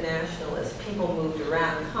internationalist. People moved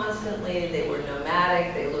around constantly, they were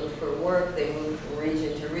nomadic, they looked for work, they moved from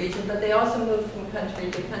region to region, but they also moved from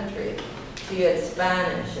country to country. So you had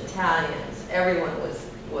Spanish, Italians, everyone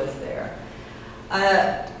was there.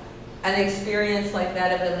 An experience like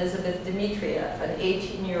that of Elizabeth Dmitriev, an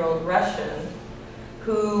 18-year-old Russian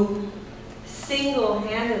who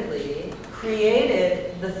single-handedly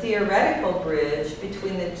created the theoretical bridge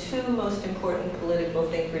between the two most important political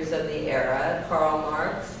thinkers of the era, Karl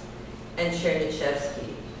Marx and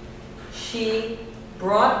Chernyshevsky. She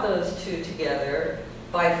brought those two together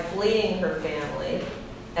by fleeing her family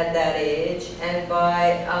at that age and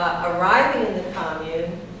by arriving in the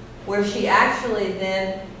Commune, where she actually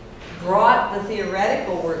then brought the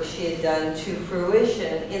theoretical work she had done to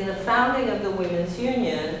fruition in the founding of the Women's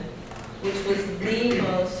Union, which was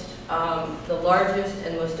the largest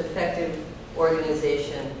and most effective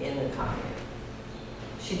organization in the Commune.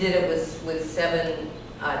 She did it with 7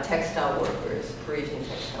 textile workers, Parisian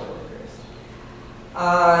textile workers.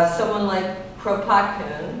 Someone like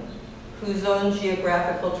Kropotkin, whose own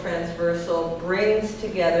geographical transversal brings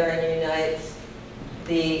together and unites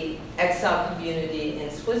the exile community in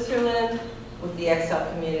Switzerland with the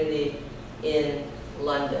exile community in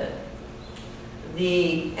London.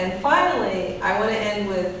 And finally, I want to end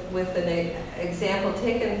with an example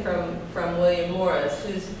taken from William Morris,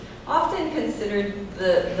 who's often considered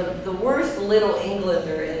the worst Little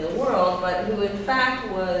Englander in the world, but who in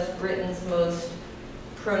fact was Britain's most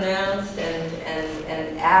pronounced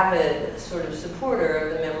and avid sort of supporter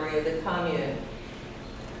of the memory of the Commune.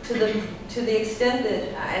 To the extent that,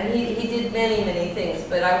 and he did many things,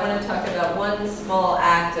 but I want to talk about one small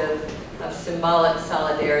act of symbolic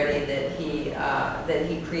solidarity that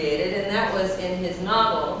he created, and that was in his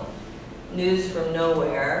novel, News from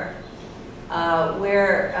Nowhere,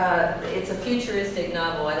 where it's a futuristic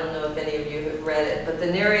novel. I don't know if any of you have read it, but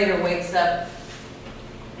the narrator wakes up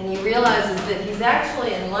and he realizes that he's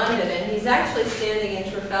actually in London, and he's actually standing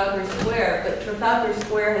in Trafalgar Square, but Trafalgar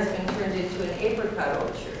Square has been turned into an apricot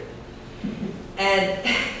orchard.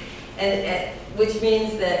 And which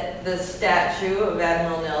means that the statue of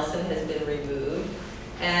Admiral Nelson has been removed,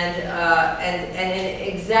 and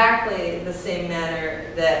in exactly the same manner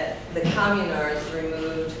that the communards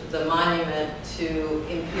removed the monument to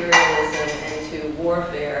imperialism and to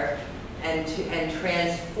warfare, and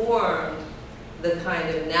transformed the kind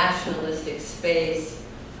of nationalistic space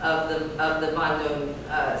of the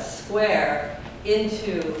Vendôme Square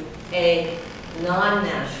into a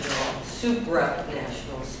non-national,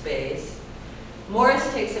 supranational space.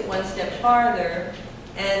 Morris takes it one step farther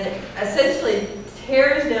and essentially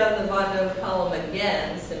tears down the Vendôme column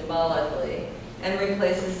again, symbolically, and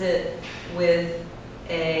replaces it with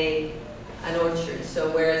an orchard. So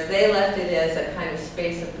whereas they left it as a kind of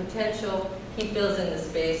space of potential, he fills in the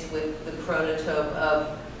space with the chronotope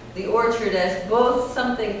of the orchard as both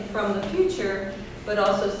something from the future, but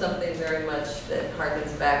also something very much that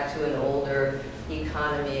harkens back to an older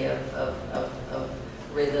economy of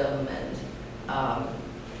rhythm and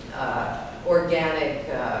organic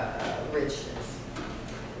richness.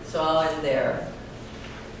 So I'll end there.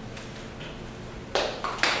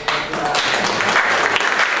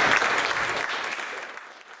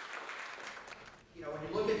 When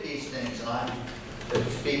you look at these things, and I'm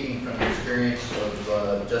speaking from the experience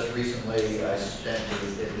of just recently, I spent at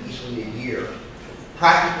least a year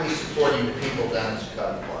practically supporting the people down at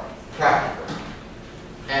Chicago Park. Practically.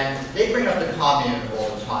 And they bring up the Commune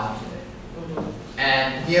all the time to me.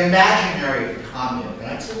 And the imaginary Commune. And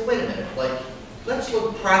I'd say, well, wait a minute, let's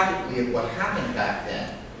look practically at what happened back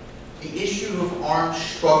then. The issue of armed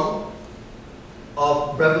struggle,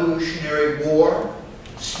 of revolutionary war,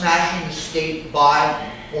 smashing the state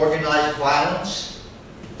by organized violence.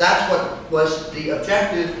 That's what was the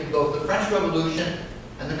objective in both the French Revolution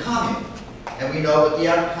and the Commune. And we know what the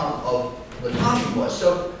outcome of the Commune was.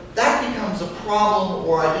 So that becomes a problem,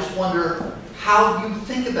 or I just wonder how you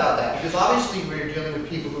think about that. Because obviously we're dealing with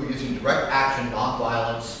people who are using direct action,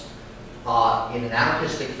 nonviolence, in an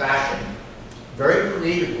anarchistic fashion, very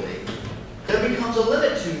creatively. There becomes a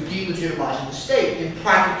limit to delegitimizing the state in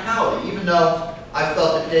practicality, even though I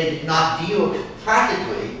felt that they did not deal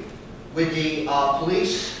practically with the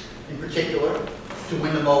police in particular to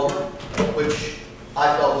win them over, which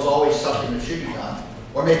I felt was always something that should be done,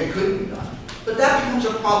 or maybe could be done. But that becomes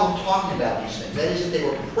a problem talking about these things. That is, if they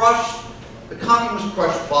were crushed, the Commune was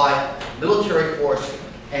crushed by military force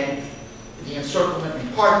and the encirclement in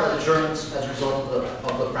part by the Germans as a result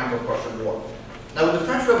of the Franco-Prussian War. Now with the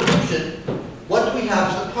French Revolution, what do we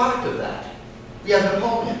have as the product of that? We have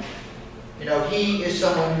Napoleon. You know, he is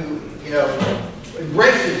someone who, you know,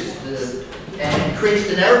 embraces and creates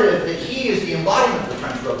the narrative that he is the embodiment of the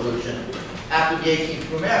French Revolution after the 18th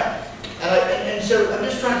Brumaire. And so I'm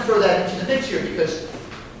just trying to throw that into the mix here because,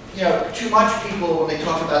 you know, too much people, when they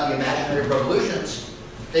talk about the imaginary revolutions,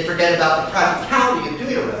 they forget about the practicality of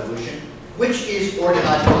doing a revolution, which is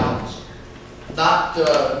organized violence, not,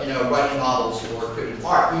 you know, writing novels or creating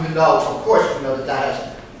art, even though, of course, we know that that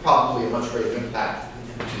has probably a much greater impact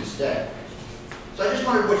to this day. So I just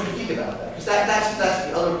wondered what you think about that, because that's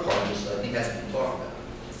the other part of this that I think has to be talked about.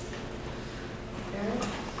 Eric,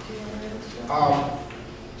 do you want to answer?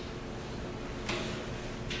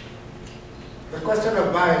 The question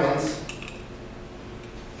of violence,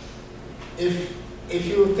 if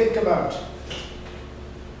you think about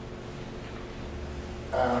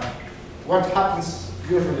what happens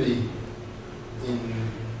usually in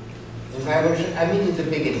revolution, I mean in the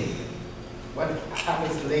beginning. What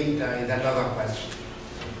happens later is another question.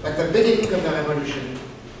 But the beginning of the revolution,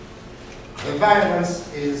 the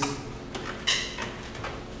violence is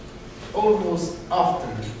almost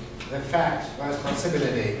often the fact, the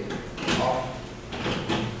responsibility of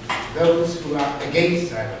those who are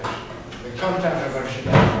against revolution, the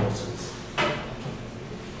counter-revolutionary forces.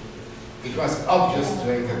 It was obvious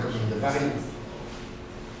during the Commune de Paris.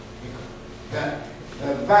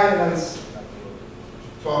 The violence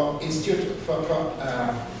for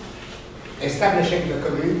establishing the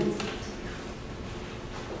Commune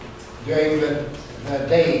during the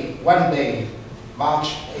day, one day,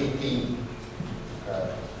 March 18,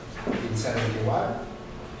 in 71,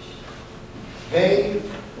 they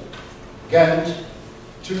gunned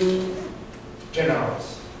two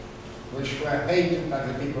generals, which were hated by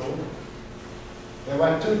the people. There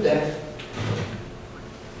were 2 deaths,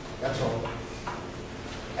 that's all.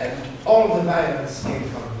 And all the violence came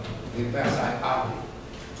from the Versailles army.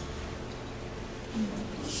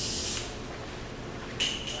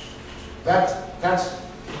 That's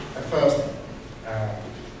the first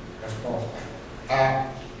response.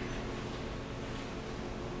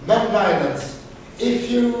 Non-violence. If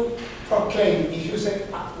you proclaim, if you say,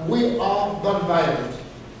 we are non-violent,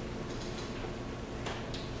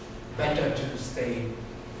 better to stay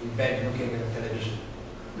in bed looking at television.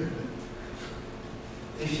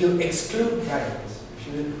 If you exclude violence,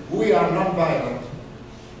 we are non-violent,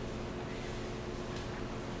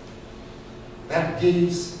 that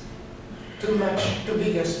gives too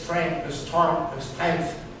big a strength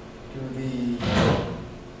to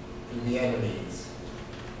the enemies.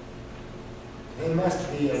 They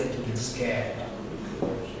must be a little bit scared,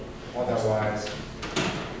 otherwise.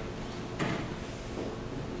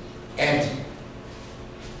 And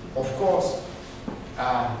of course,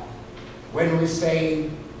 when we say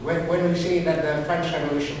that the French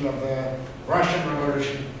Revolution or the Russian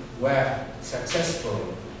Revolution were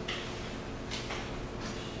successful,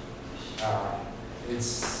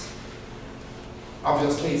 it's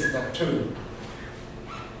obviously it's not true.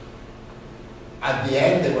 At the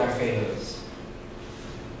end, they were failures.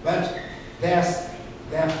 But their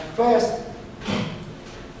first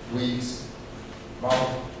weeks,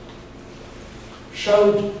 months,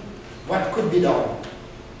 showed what could be done.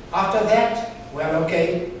 After that, well,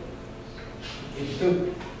 okay, it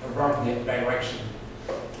took a wrong direction.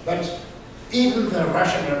 But even the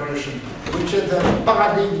Russian Revolution, which is the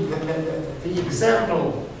paradigm, the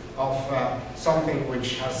example of something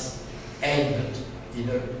which has ended in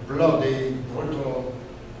a bloody, brutal,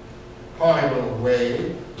 horrible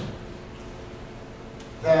way,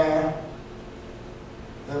 the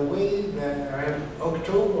way the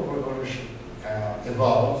October Revolution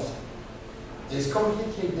evolved is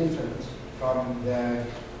completely different from the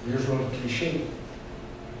usual cliché.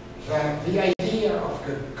 The idea of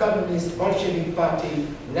the communist Bolshevik party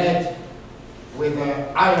led with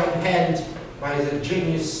an iron hand by the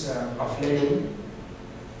genius of Lenin,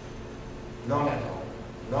 not at all,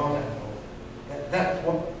 not at all. That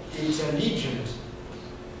is a legend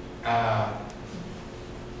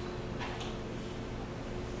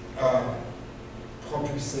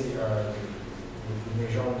propulsé, une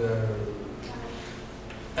légende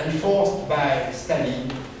enforced by Stalin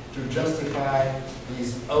to justify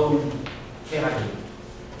his own tyranny.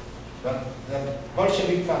 But the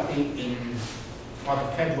Bolshevik party from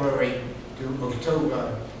February to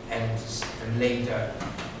October and later,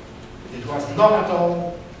 it was not at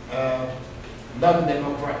all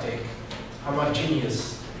non-democratic,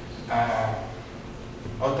 homogeneous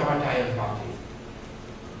authoritarian party.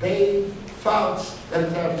 They found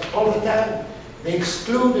themselves all the time, they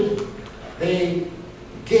excluded, they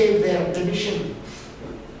gave their permission.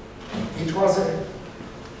 It was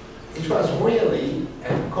it was really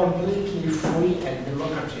a completely free and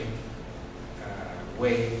democratic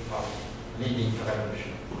way of leading the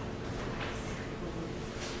revolution.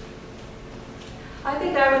 I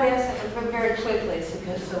think I would answer very quickly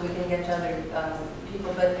so we can get to other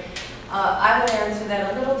people, but I would answer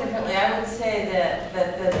that a little differently. I would say that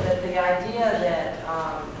the idea that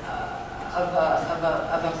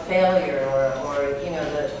of a failure, or you know,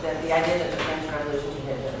 the idea that the French Revolution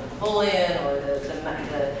had been Napoleon, or the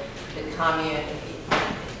Commune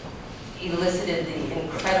elicited the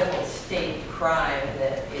incredible state crime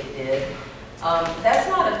that it did. That's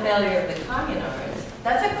not a failure of the communards.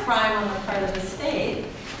 That's a crime on the part of the state.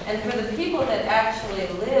 And for the people that actually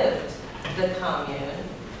lived the Commune,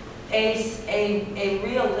 a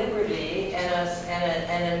real liberty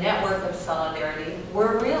and a network of solidarity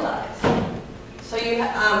were realized. So you,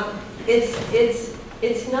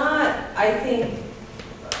 it's not, I think,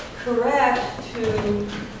 correct to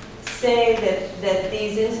say that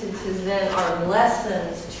these instances then are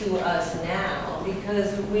lessons to us now,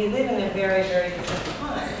 because we live in a very, very different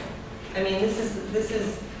time. I mean, this is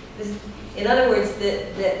in other words,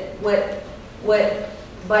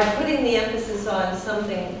 by putting the emphasis on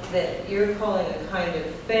something that you're calling a kind of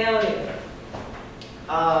failure,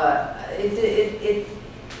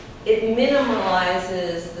 it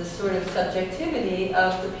minimalizes the sort of subjectivity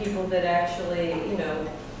of the people that actually, you know,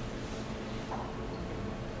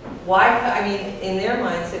 I mean, in their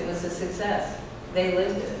minds it was a success. They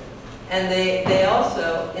lived it. And they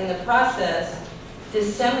also, in the process,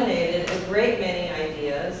 disseminated a great many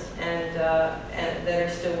ideas and that are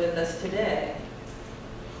still with us today.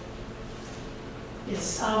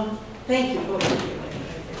 Yes, thank you both of you. I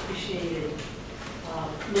appreciated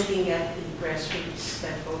looking at the grassroots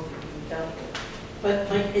that both of you dealt with. But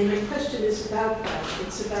my question is about that.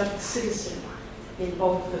 It's about the citizen in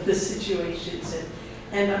both of the situations.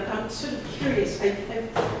 And I'm sort of curious.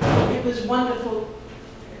 It was wonderful,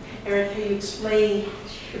 Eric, how you explained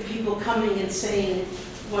the people coming and saying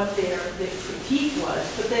what their critique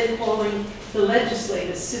was, but then calling the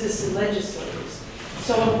legislators citizen legislators.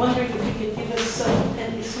 So I'm wondering if you could give us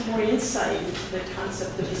some more insight into the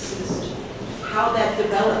concept of a citizen, how that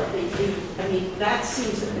developed. I mean, that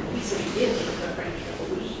seems like a piece of the gift of the French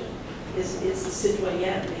Revolution, is the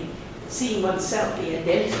citoyen, seeing oneself, the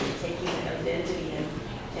identity, taking that identity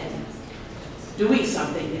and doing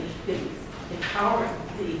something, the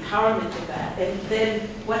empowerment of that. And then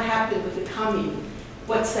what happened with the Commune?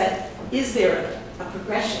 What's that? Is there a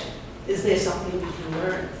progression? Is there something we can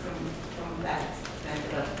learn from that?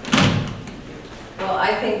 Well,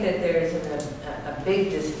 I think that there's a big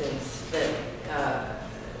distance that,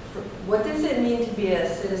 what does it mean to be a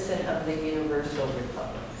citizen of the universal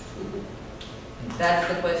republic? That's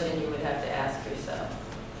the question you would have to ask yourself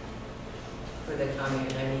for the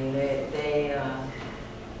Commune. I mean,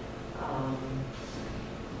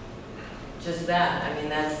 just that. I mean,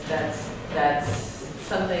 that's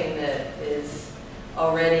something that is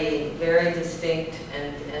already very distinct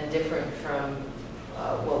and different from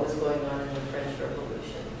what was going on in the French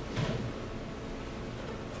Revolution.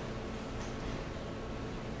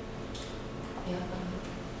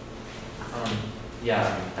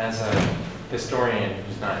 Yeah, as a historian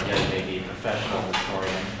who's not yet maybe a professional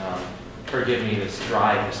historian, forgive me this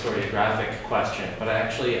dry historiographic question, but I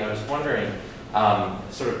was wondering,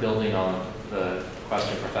 sort of building on the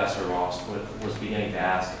question Professor Ross was beginning to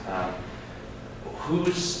ask,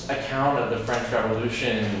 whose account of the French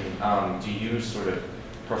Revolution do you sort of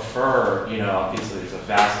prefer? You know, obviously there's a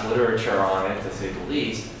vast literature on it, to say the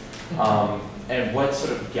least. And what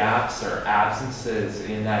sort of gaps or absences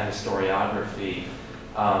in that historiography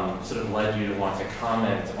sort of led you to want to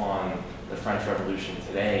comment on the French Revolution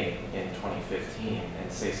today in 2015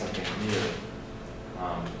 and say something new?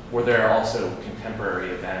 Were there also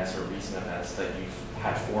contemporary events or recent events that you've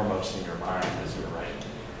had foremost in your mind as you were writing?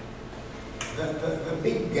 The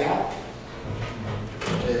big gap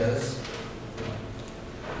is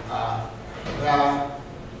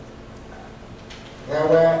there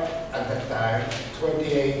were at that time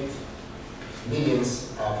 28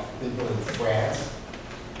 millions of people in France,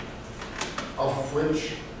 of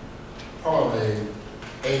which probably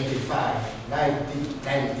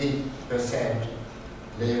 90%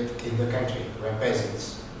 lived in the country, were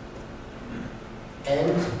peasants.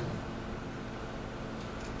 And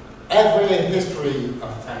every history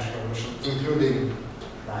of French Revolution, including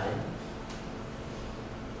mine,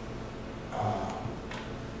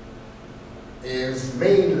 is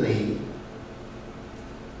mainly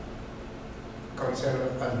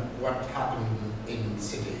concerned on what happened in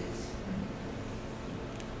cities.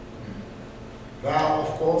 There are, of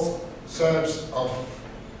course, surges of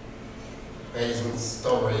paysan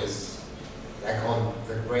stories, like on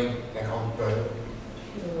the great, like on the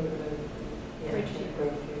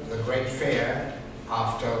Great Fair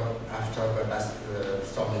after the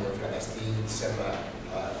storming of La Bastille in December.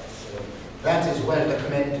 So that is well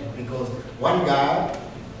documented because one guy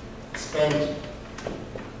spent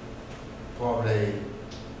probably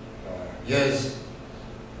years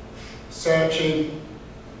searching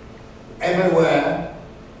everywhere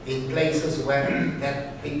in places where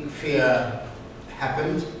that big fear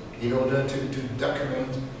happened in order to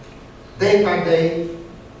document day by day,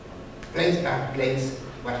 place by place,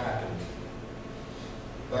 what happened.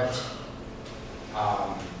 But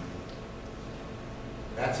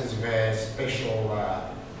that is very special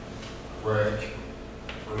work,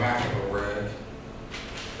 remarkable work.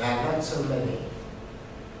 There are not so many.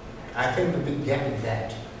 I think the big gap is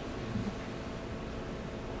that.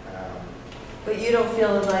 But you don't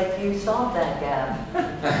feel like you solved that gap.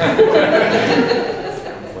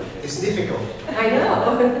 It's difficult. I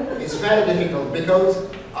know. It's very difficult because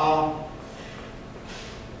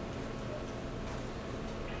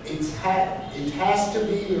it has to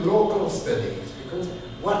be local studies, because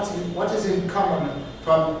what is in common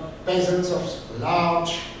from peasants of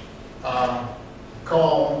large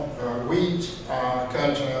corn, wheat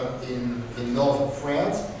culture in north of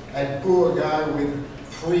France, and poor guy with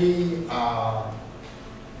 3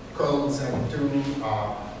 cows and 2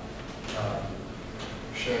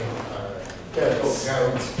 goats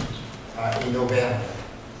in Auvergne.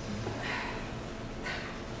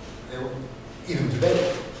 Even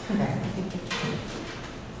today.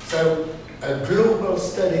 So a global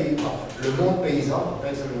study of le monde paysan, the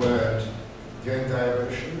peasant world during the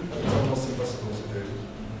Revolution, it's almost impossible to do,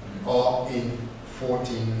 or in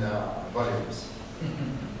 14 volumes.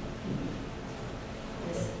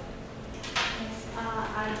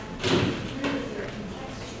 I agree with your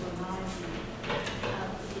contextualizing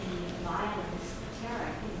of the violence, the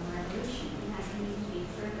terror in the revolution, and that can need to be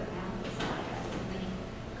further amplified as the many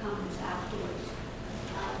comments afterwards.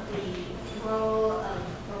 The role of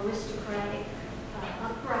aristocratic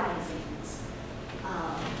uprisings,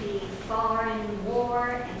 the foreign war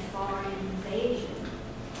and foreign invasion,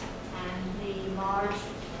 and the large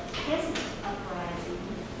peasant uprising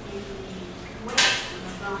in the west, in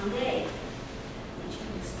the Vendée, which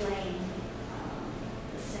can explain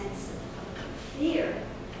the sense of fear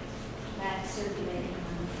that circulated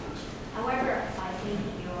among the French. However, I think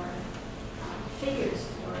your figures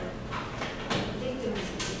for victims of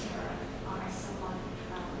the terror are somewhat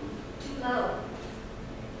too low.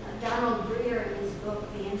 Donald Breer, in his book,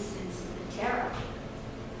 The Incidents of the Terror,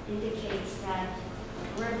 indicates that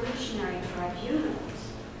revolutionary tribunals,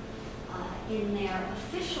 in their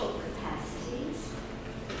official capacities,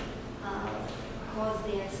 caused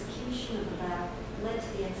the execution of led to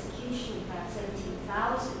the execution of about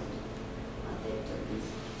 17,000 victims,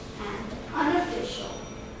 and unofficial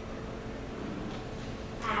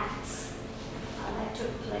acts that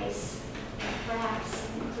took place perhaps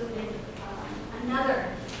included another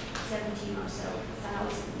 17 or so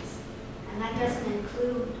thousands. And that doesn't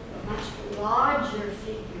include a much larger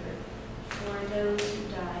figure for those who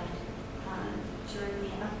died during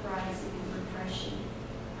the uprising and repression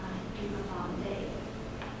in the Vendée.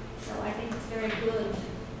 So I think it's very good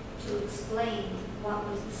to explain what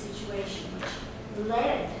was the situation which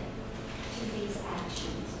led to these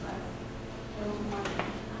actions, but there were more than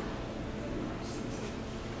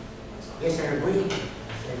Yes, I agree.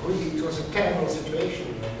 I agree. It was a terrible situation,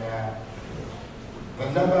 and the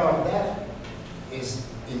number of deaths is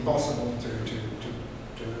impossible to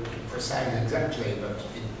precise exactly, but it's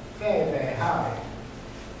very, very high.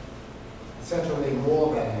 Certainly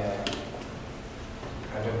more than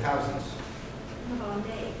 100,000.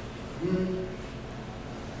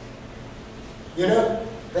 You know,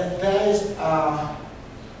 that there is a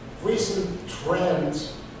recent trend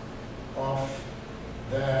of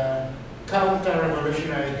the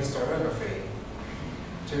counter-revolutionary historiography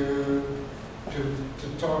to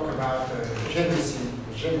talk about genocide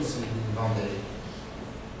in Vendée.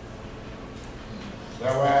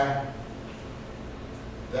 There were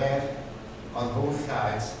there on both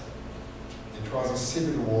sides. It was a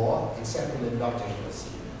civil war, and certainly not a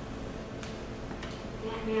genocide.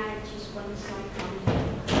 May I just one slight comment on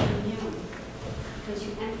Commune, because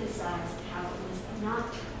you emphasized how it was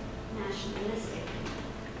not nationalistic.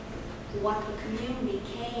 What the Commune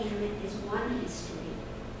became is one history,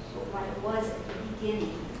 but what it was at the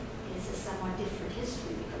beginning is a somewhat different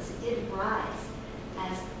history, because it did rise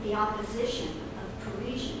as the opposition of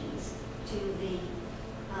Parisians to the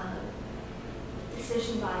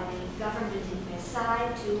decision by the government in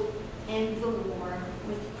Versailles to end the war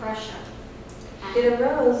with Prussia. It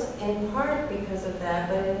arose in part because of that,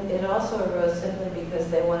 but it also arose simply because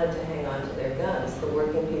they wanted to hang on to their guns. The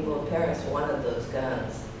working people of Paris wanted those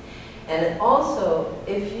guns. And also,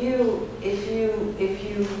 if you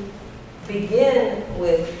begin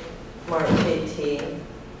with March 18,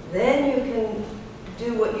 then you can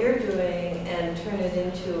do what you're doing and turn it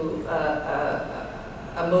into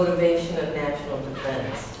a motivation of national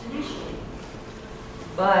defense.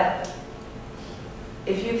 But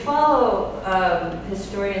if you follow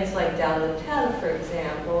historians like Dalletel, for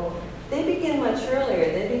example, they begin much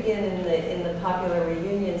earlier. They begin in the popular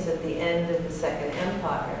reunions at the end of the Second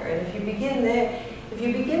Empire. And if you begin there, if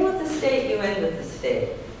you begin with the state, you end with the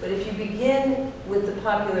state. But if you begin with the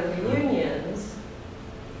popular reunions,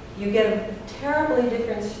 you get a terribly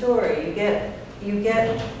different story. You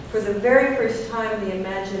get for the very first time the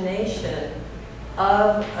imagination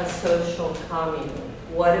of a social commune,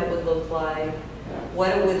 what it would look like, what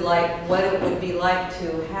it would be like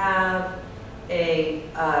to have a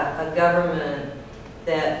government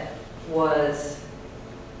that was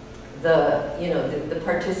the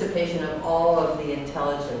participation of all of the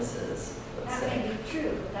intelligences. That may be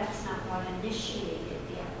true, but that's not what initiated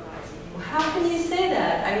the uprising. Well, how can you say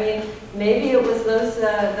that? I mean, maybe it was those.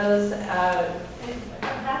 That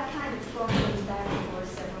kind of thought goes back for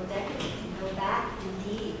several decades. You can go back,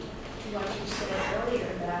 indeed, to what you said earlier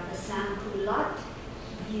about the Sans-culottes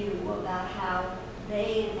view about how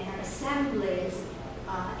they and their assemblies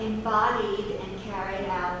embodied and carried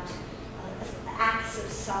out acts of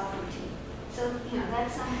sovereignty. So,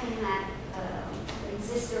 that's something that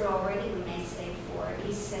existed already, we may say, for at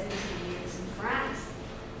least 17 years in France,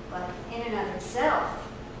 but in and of itself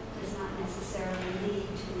does not necessarily lead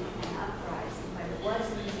to an uprising, but it was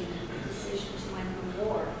indeed the decision to end the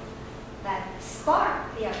war that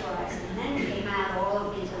sparked the uprising, and then came out all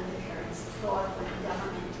of these undercurrents of thought when the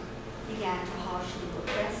government began to harshly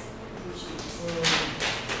repress indigenous.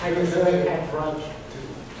 I guess I have right to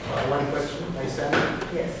one question myself.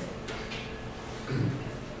 Yes.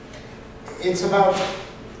 It's about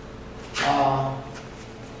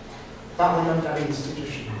parliamentary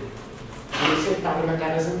institution. Do you say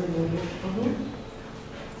parliamentarism in English? Mm-hmm.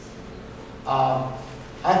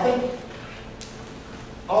 I think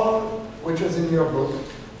all which is in your book,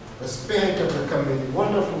 the spirit of the commune,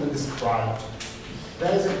 wonderfully described.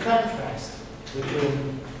 There is a contrast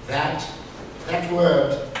between that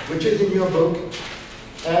word, which is in your book,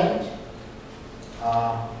 and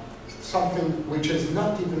something which is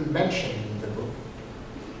not even mentioned in the book,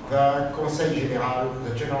 the Conseil Général,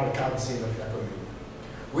 the General Council of la Commune,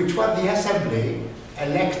 which was the assembly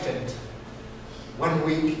elected 1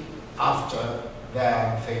 week after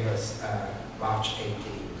their famous March 18.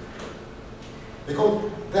 Because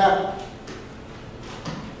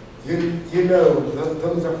you know,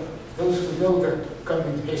 those who know the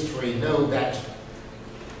commune history know that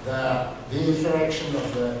the insurrection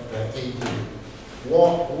of the 18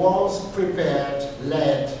 was prepared,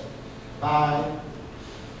 led by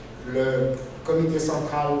the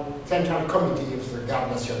Central Committee of the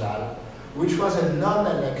Garde Nationale, which was a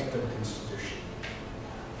non-elected institution.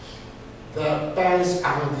 The Paris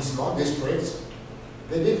arrondissement districts,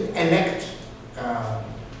 they didn't elect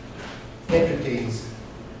deputies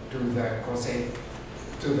to the Conseil,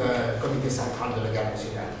 to the Comité Central de la Garde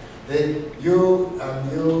Nationale. Then you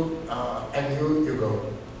go.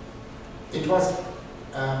 It was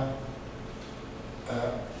an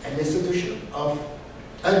institution of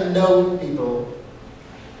unknown people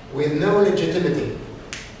with no legitimacy.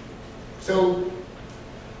 So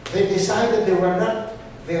they decided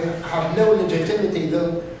they have no legitimacy,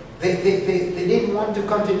 though they didn't want to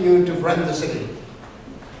continue to run the city,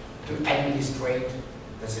 to administrate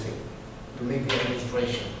the city, to make the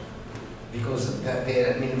administration, because the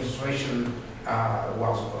administration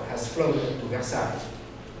has flown to Versailles.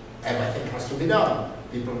 Everything has to be done.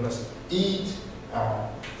 People must eat,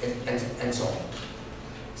 and so on.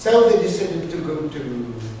 So they decided to go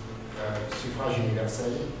to suffrage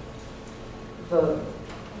universel, Vote.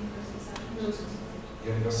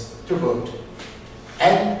 to vote.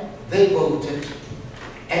 And they voted,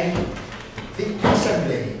 and the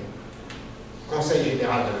assembly, Conseil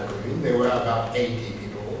Général de la Commune, there were about 80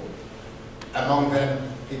 people, among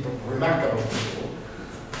them people, remarkable people.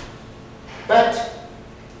 But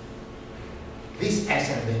this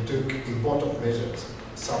assembly took important measures.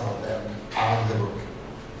 Some of them are in the book.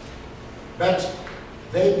 But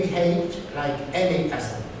they behaved like any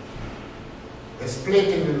assembly. They split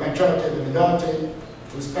in the majority and the minority,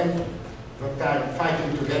 who spent the time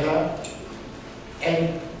fighting together,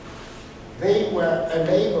 and they were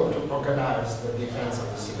unable to organize the defense of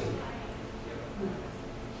the city.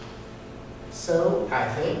 So I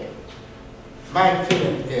think my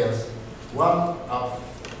feeling is one of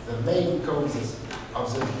the main causes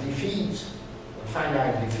of the defeat, the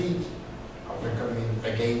final defeat of the Commune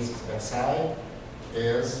against Versailles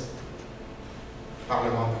is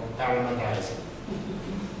parliamentarism.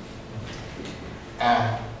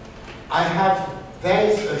 There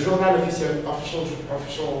is a journal official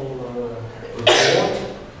report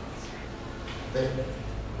that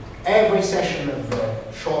every session of the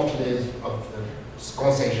short list of the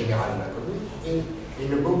Conseil Général de la Commune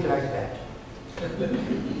in a book like that.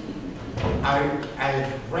 I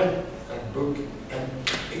read that book, and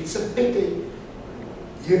it's a pity.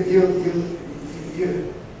 You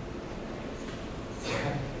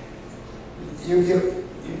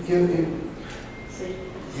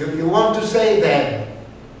want to say then,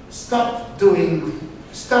 stop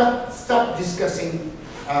discussing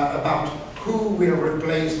about who will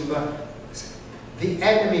replace the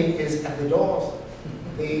enemy is at the doors.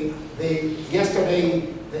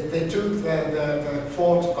 Yesterday they took the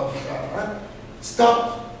fort of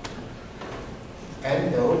stop,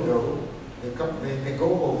 and no, they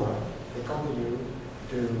go over, they continue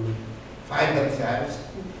to find themselves.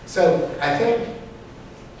 So I think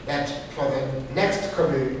that for the next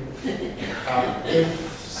Commune,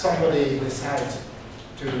 if somebody decides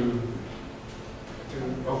to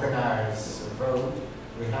organize a vote,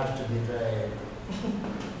 we have to be very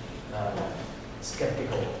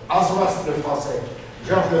skeptical. As was le Français,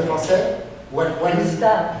 Georges le Français,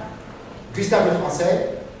 Gustave le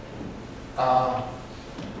Français,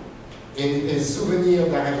 in his Souvenir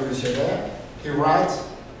d'un révolutionnaire, he writes,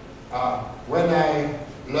 when I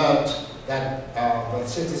learned that the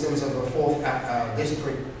citizens of the 4th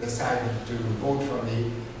district decided to vote for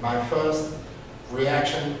me, my first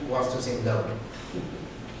reaction was to say no.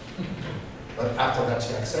 But after that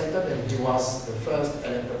she accepted, and he was the first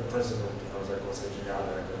elected president of the Conseil Général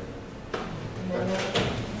de la Commune.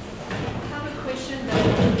 I have a question that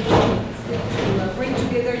to bring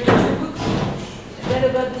together your two books. That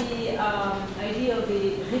about the idea of a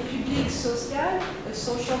République sociale, a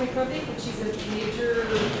social republic, which is a major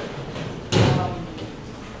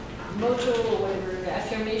motto or whatever,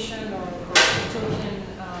 affirmation or utopian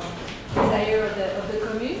desire of the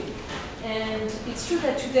Commune. And it's true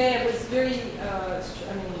that today I was very,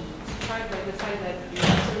 struck by the fact that you're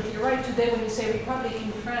absolutely right. Today when you say republic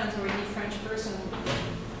in France, or any French person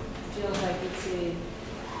feels like it's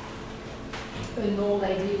an old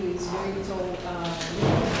idea with very little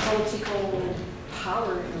political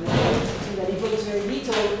power, something that evokes very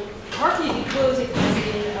little, partly because it was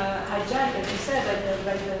in hijacked, as you said,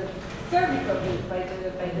 by the Third Republic,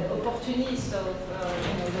 by the opportunists of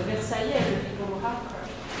the Versailles, the people who have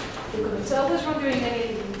crushed the Commune. So I was wondering,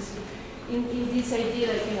 in this idea,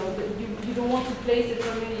 like you don't want to place the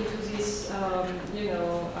Commune into this,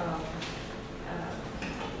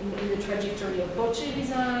 in the trajectory of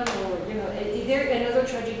Bolshevism, or is there another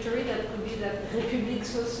trajectory that could be that République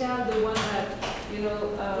sociale, the one that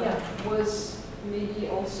was maybe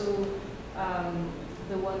also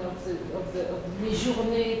the one of les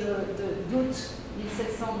journées d'août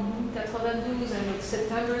 1792 and of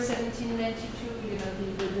September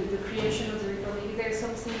 1792, the creation of the Republic. Is there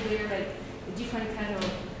something there, like a different kind of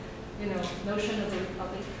notion of the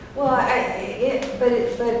Republic? Well,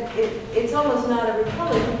 it's almost not a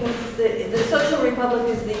republic, because the social republic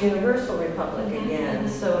is the universal republic again.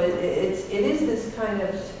 So it is this kind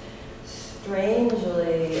of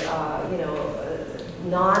strangely,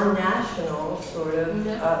 non-national sort of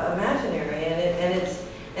imaginary,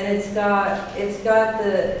 and it's got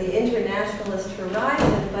the internationalist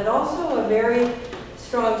horizon, but also a very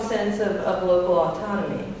strong sense of local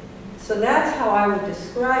autonomy. So that's how I would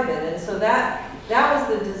describe it, and so that was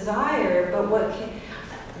the desire. But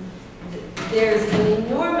there's an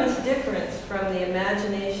enormous difference from the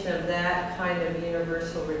imagination of that kind of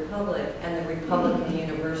universal republic and the Republican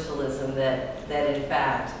universalism that in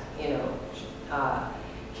fact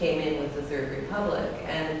came in with the Third Republic,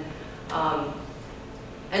 and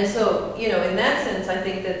so in that sense, I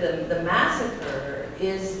think that the massacre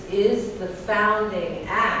is the founding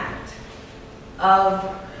act of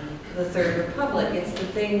the Third Republic. It's the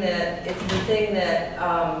thing that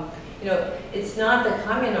it's not the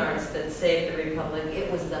communards that saved the Republic. It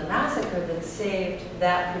was the massacre that saved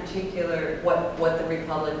that particular what the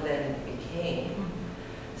Republic then became.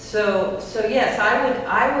 So yes, I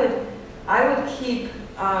would keep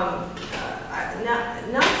not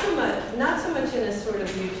so much in a sort of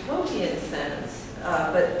utopian sense,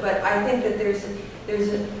 but I think that there's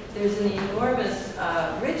an enormous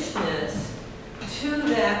richness to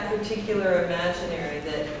that particular imaginary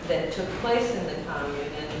that took place in the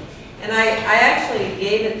Commune, And I actually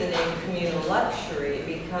gave it the name Communal Luxury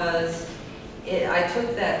because I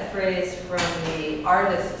took that phrase from the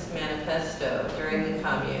Artists' Manifesto during the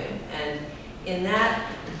Commune, and in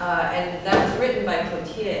that, and that was written by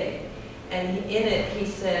Potier, and in it he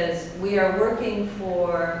says, we are working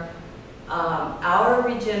for our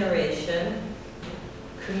regeneration,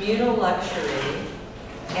 communal luxury,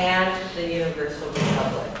 and the universal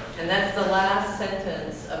republic. And that's the last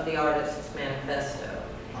sentence of the Artists' Manifesto.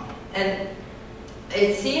 And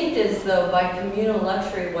it seemed as though by communal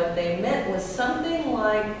luxury what they meant was something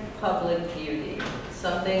like public beauty,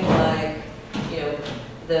 something like, you know,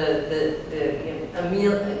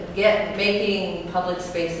 making public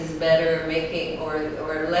spaces better,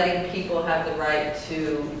 or letting people have the right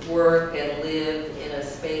to work and live in a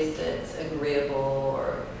space that's agreeable,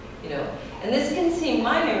 or, you know. And this can seem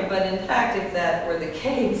minor, but in fact, if that were the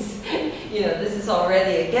case, you know, this is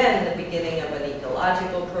already, again, the beginning of an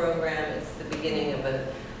ecological program. It's the beginning of a,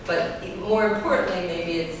 but more importantly,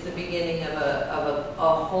 maybe it's the beginning of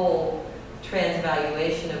a whole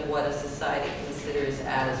transvaluation of what a society considers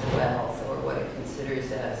as wealth, or what it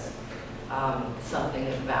considers as something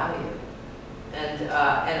of value. And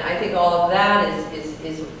I think all of that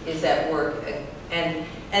is at work. And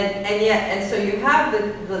so you have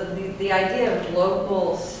the idea of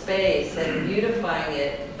local space and beautifying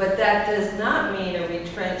it, but that does not mean a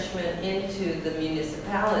retrenchment into the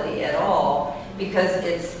municipality at all, because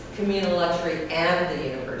it's communal luxury and the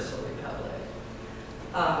universal republic.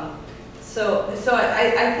 So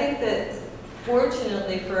I think that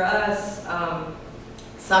fortunately for us,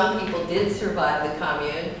 some people did survive the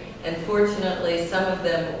Commune, and fortunately some of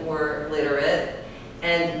them were literate,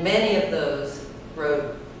 and many of those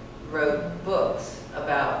wrote books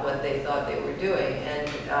about what they thought they were doing, and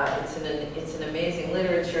it's an amazing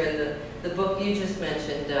literature. And the book you just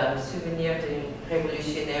mentioned, Souvenirs d'une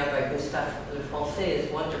Révolutionnaire by Gustave Le Français, is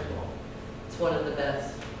wonderful. It's one of the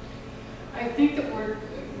best. I think that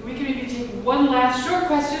we can maybe take one last short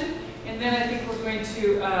question, and then I think we're going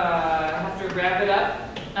to have to wrap it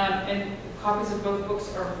up. And copies of both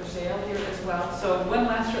books are for sale here as well. So one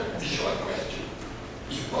last short question. Short question.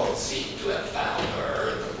 You both seem to have found or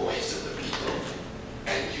heard the voice of the people,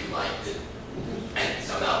 and you liked it. And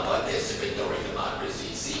somehow participatory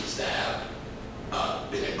democracy seems to have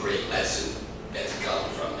been a great lesson that's come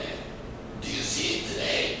from it. Do you see it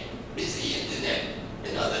today? Is the internet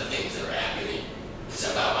and other things that are happening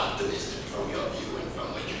somehow optimistic from your view and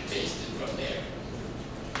from what you tasted from there?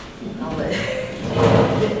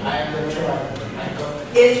 I am not sure I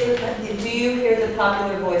got it. Do you hear the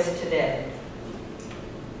popular voice today?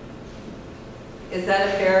 Is that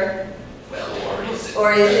a fair? Well,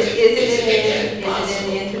 or is it in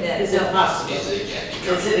the internet? Is it possible? Is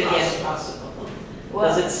Is it again possible?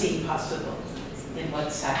 Well, Does it seem possible in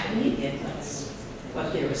what's happening, in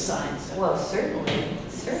what there are signs of? Well, certainly,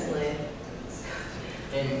 certainly.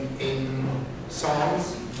 In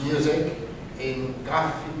songs, music, in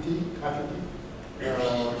graffiti,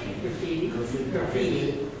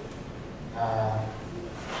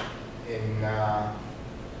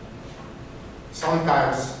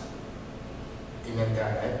 sometimes in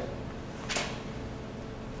internet.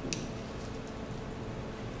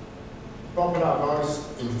 Popular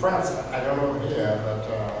voice in France, I don't know here, but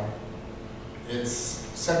it's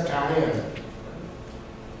sectarian.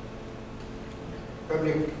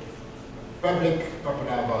 Public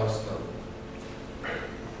popular voice though.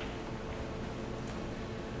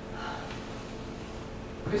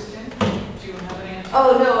 Kristin, do you have an answer?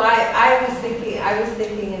 Oh no, I was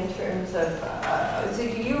thinking in terms of so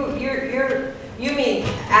you mean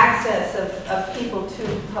access of people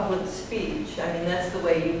to public speech. I mean, that's the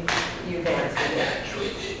way you've answered and it. actually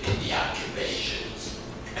the occupations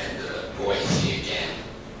and the voicing again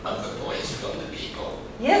of the voice from the people.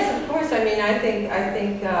 Yes, of course. I mean, I think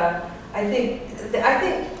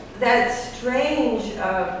that strange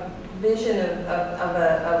vision of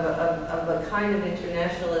a kind of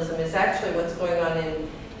internationalism is actually what's going on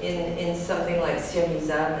in something like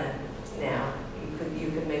Syriza now.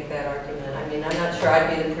 You could make that argument. I mean, I'm not sure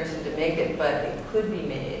I'd be the person to make it, but it could be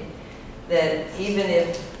made that even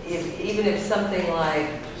if something like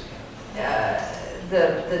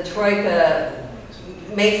the Troika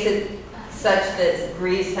makes it such that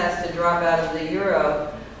Greece has to drop out of the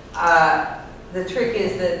euro, the trick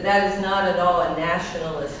is that is not at all a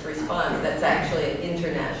nationalist response. That's actually an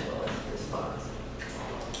internationalist response.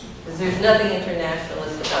 Because there's nothing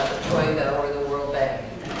internationalist about the Troika or the World Bank.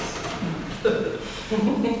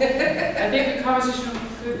 I think the conversation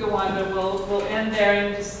could go on, but we'll end there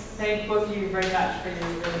and just thank both of you very much for your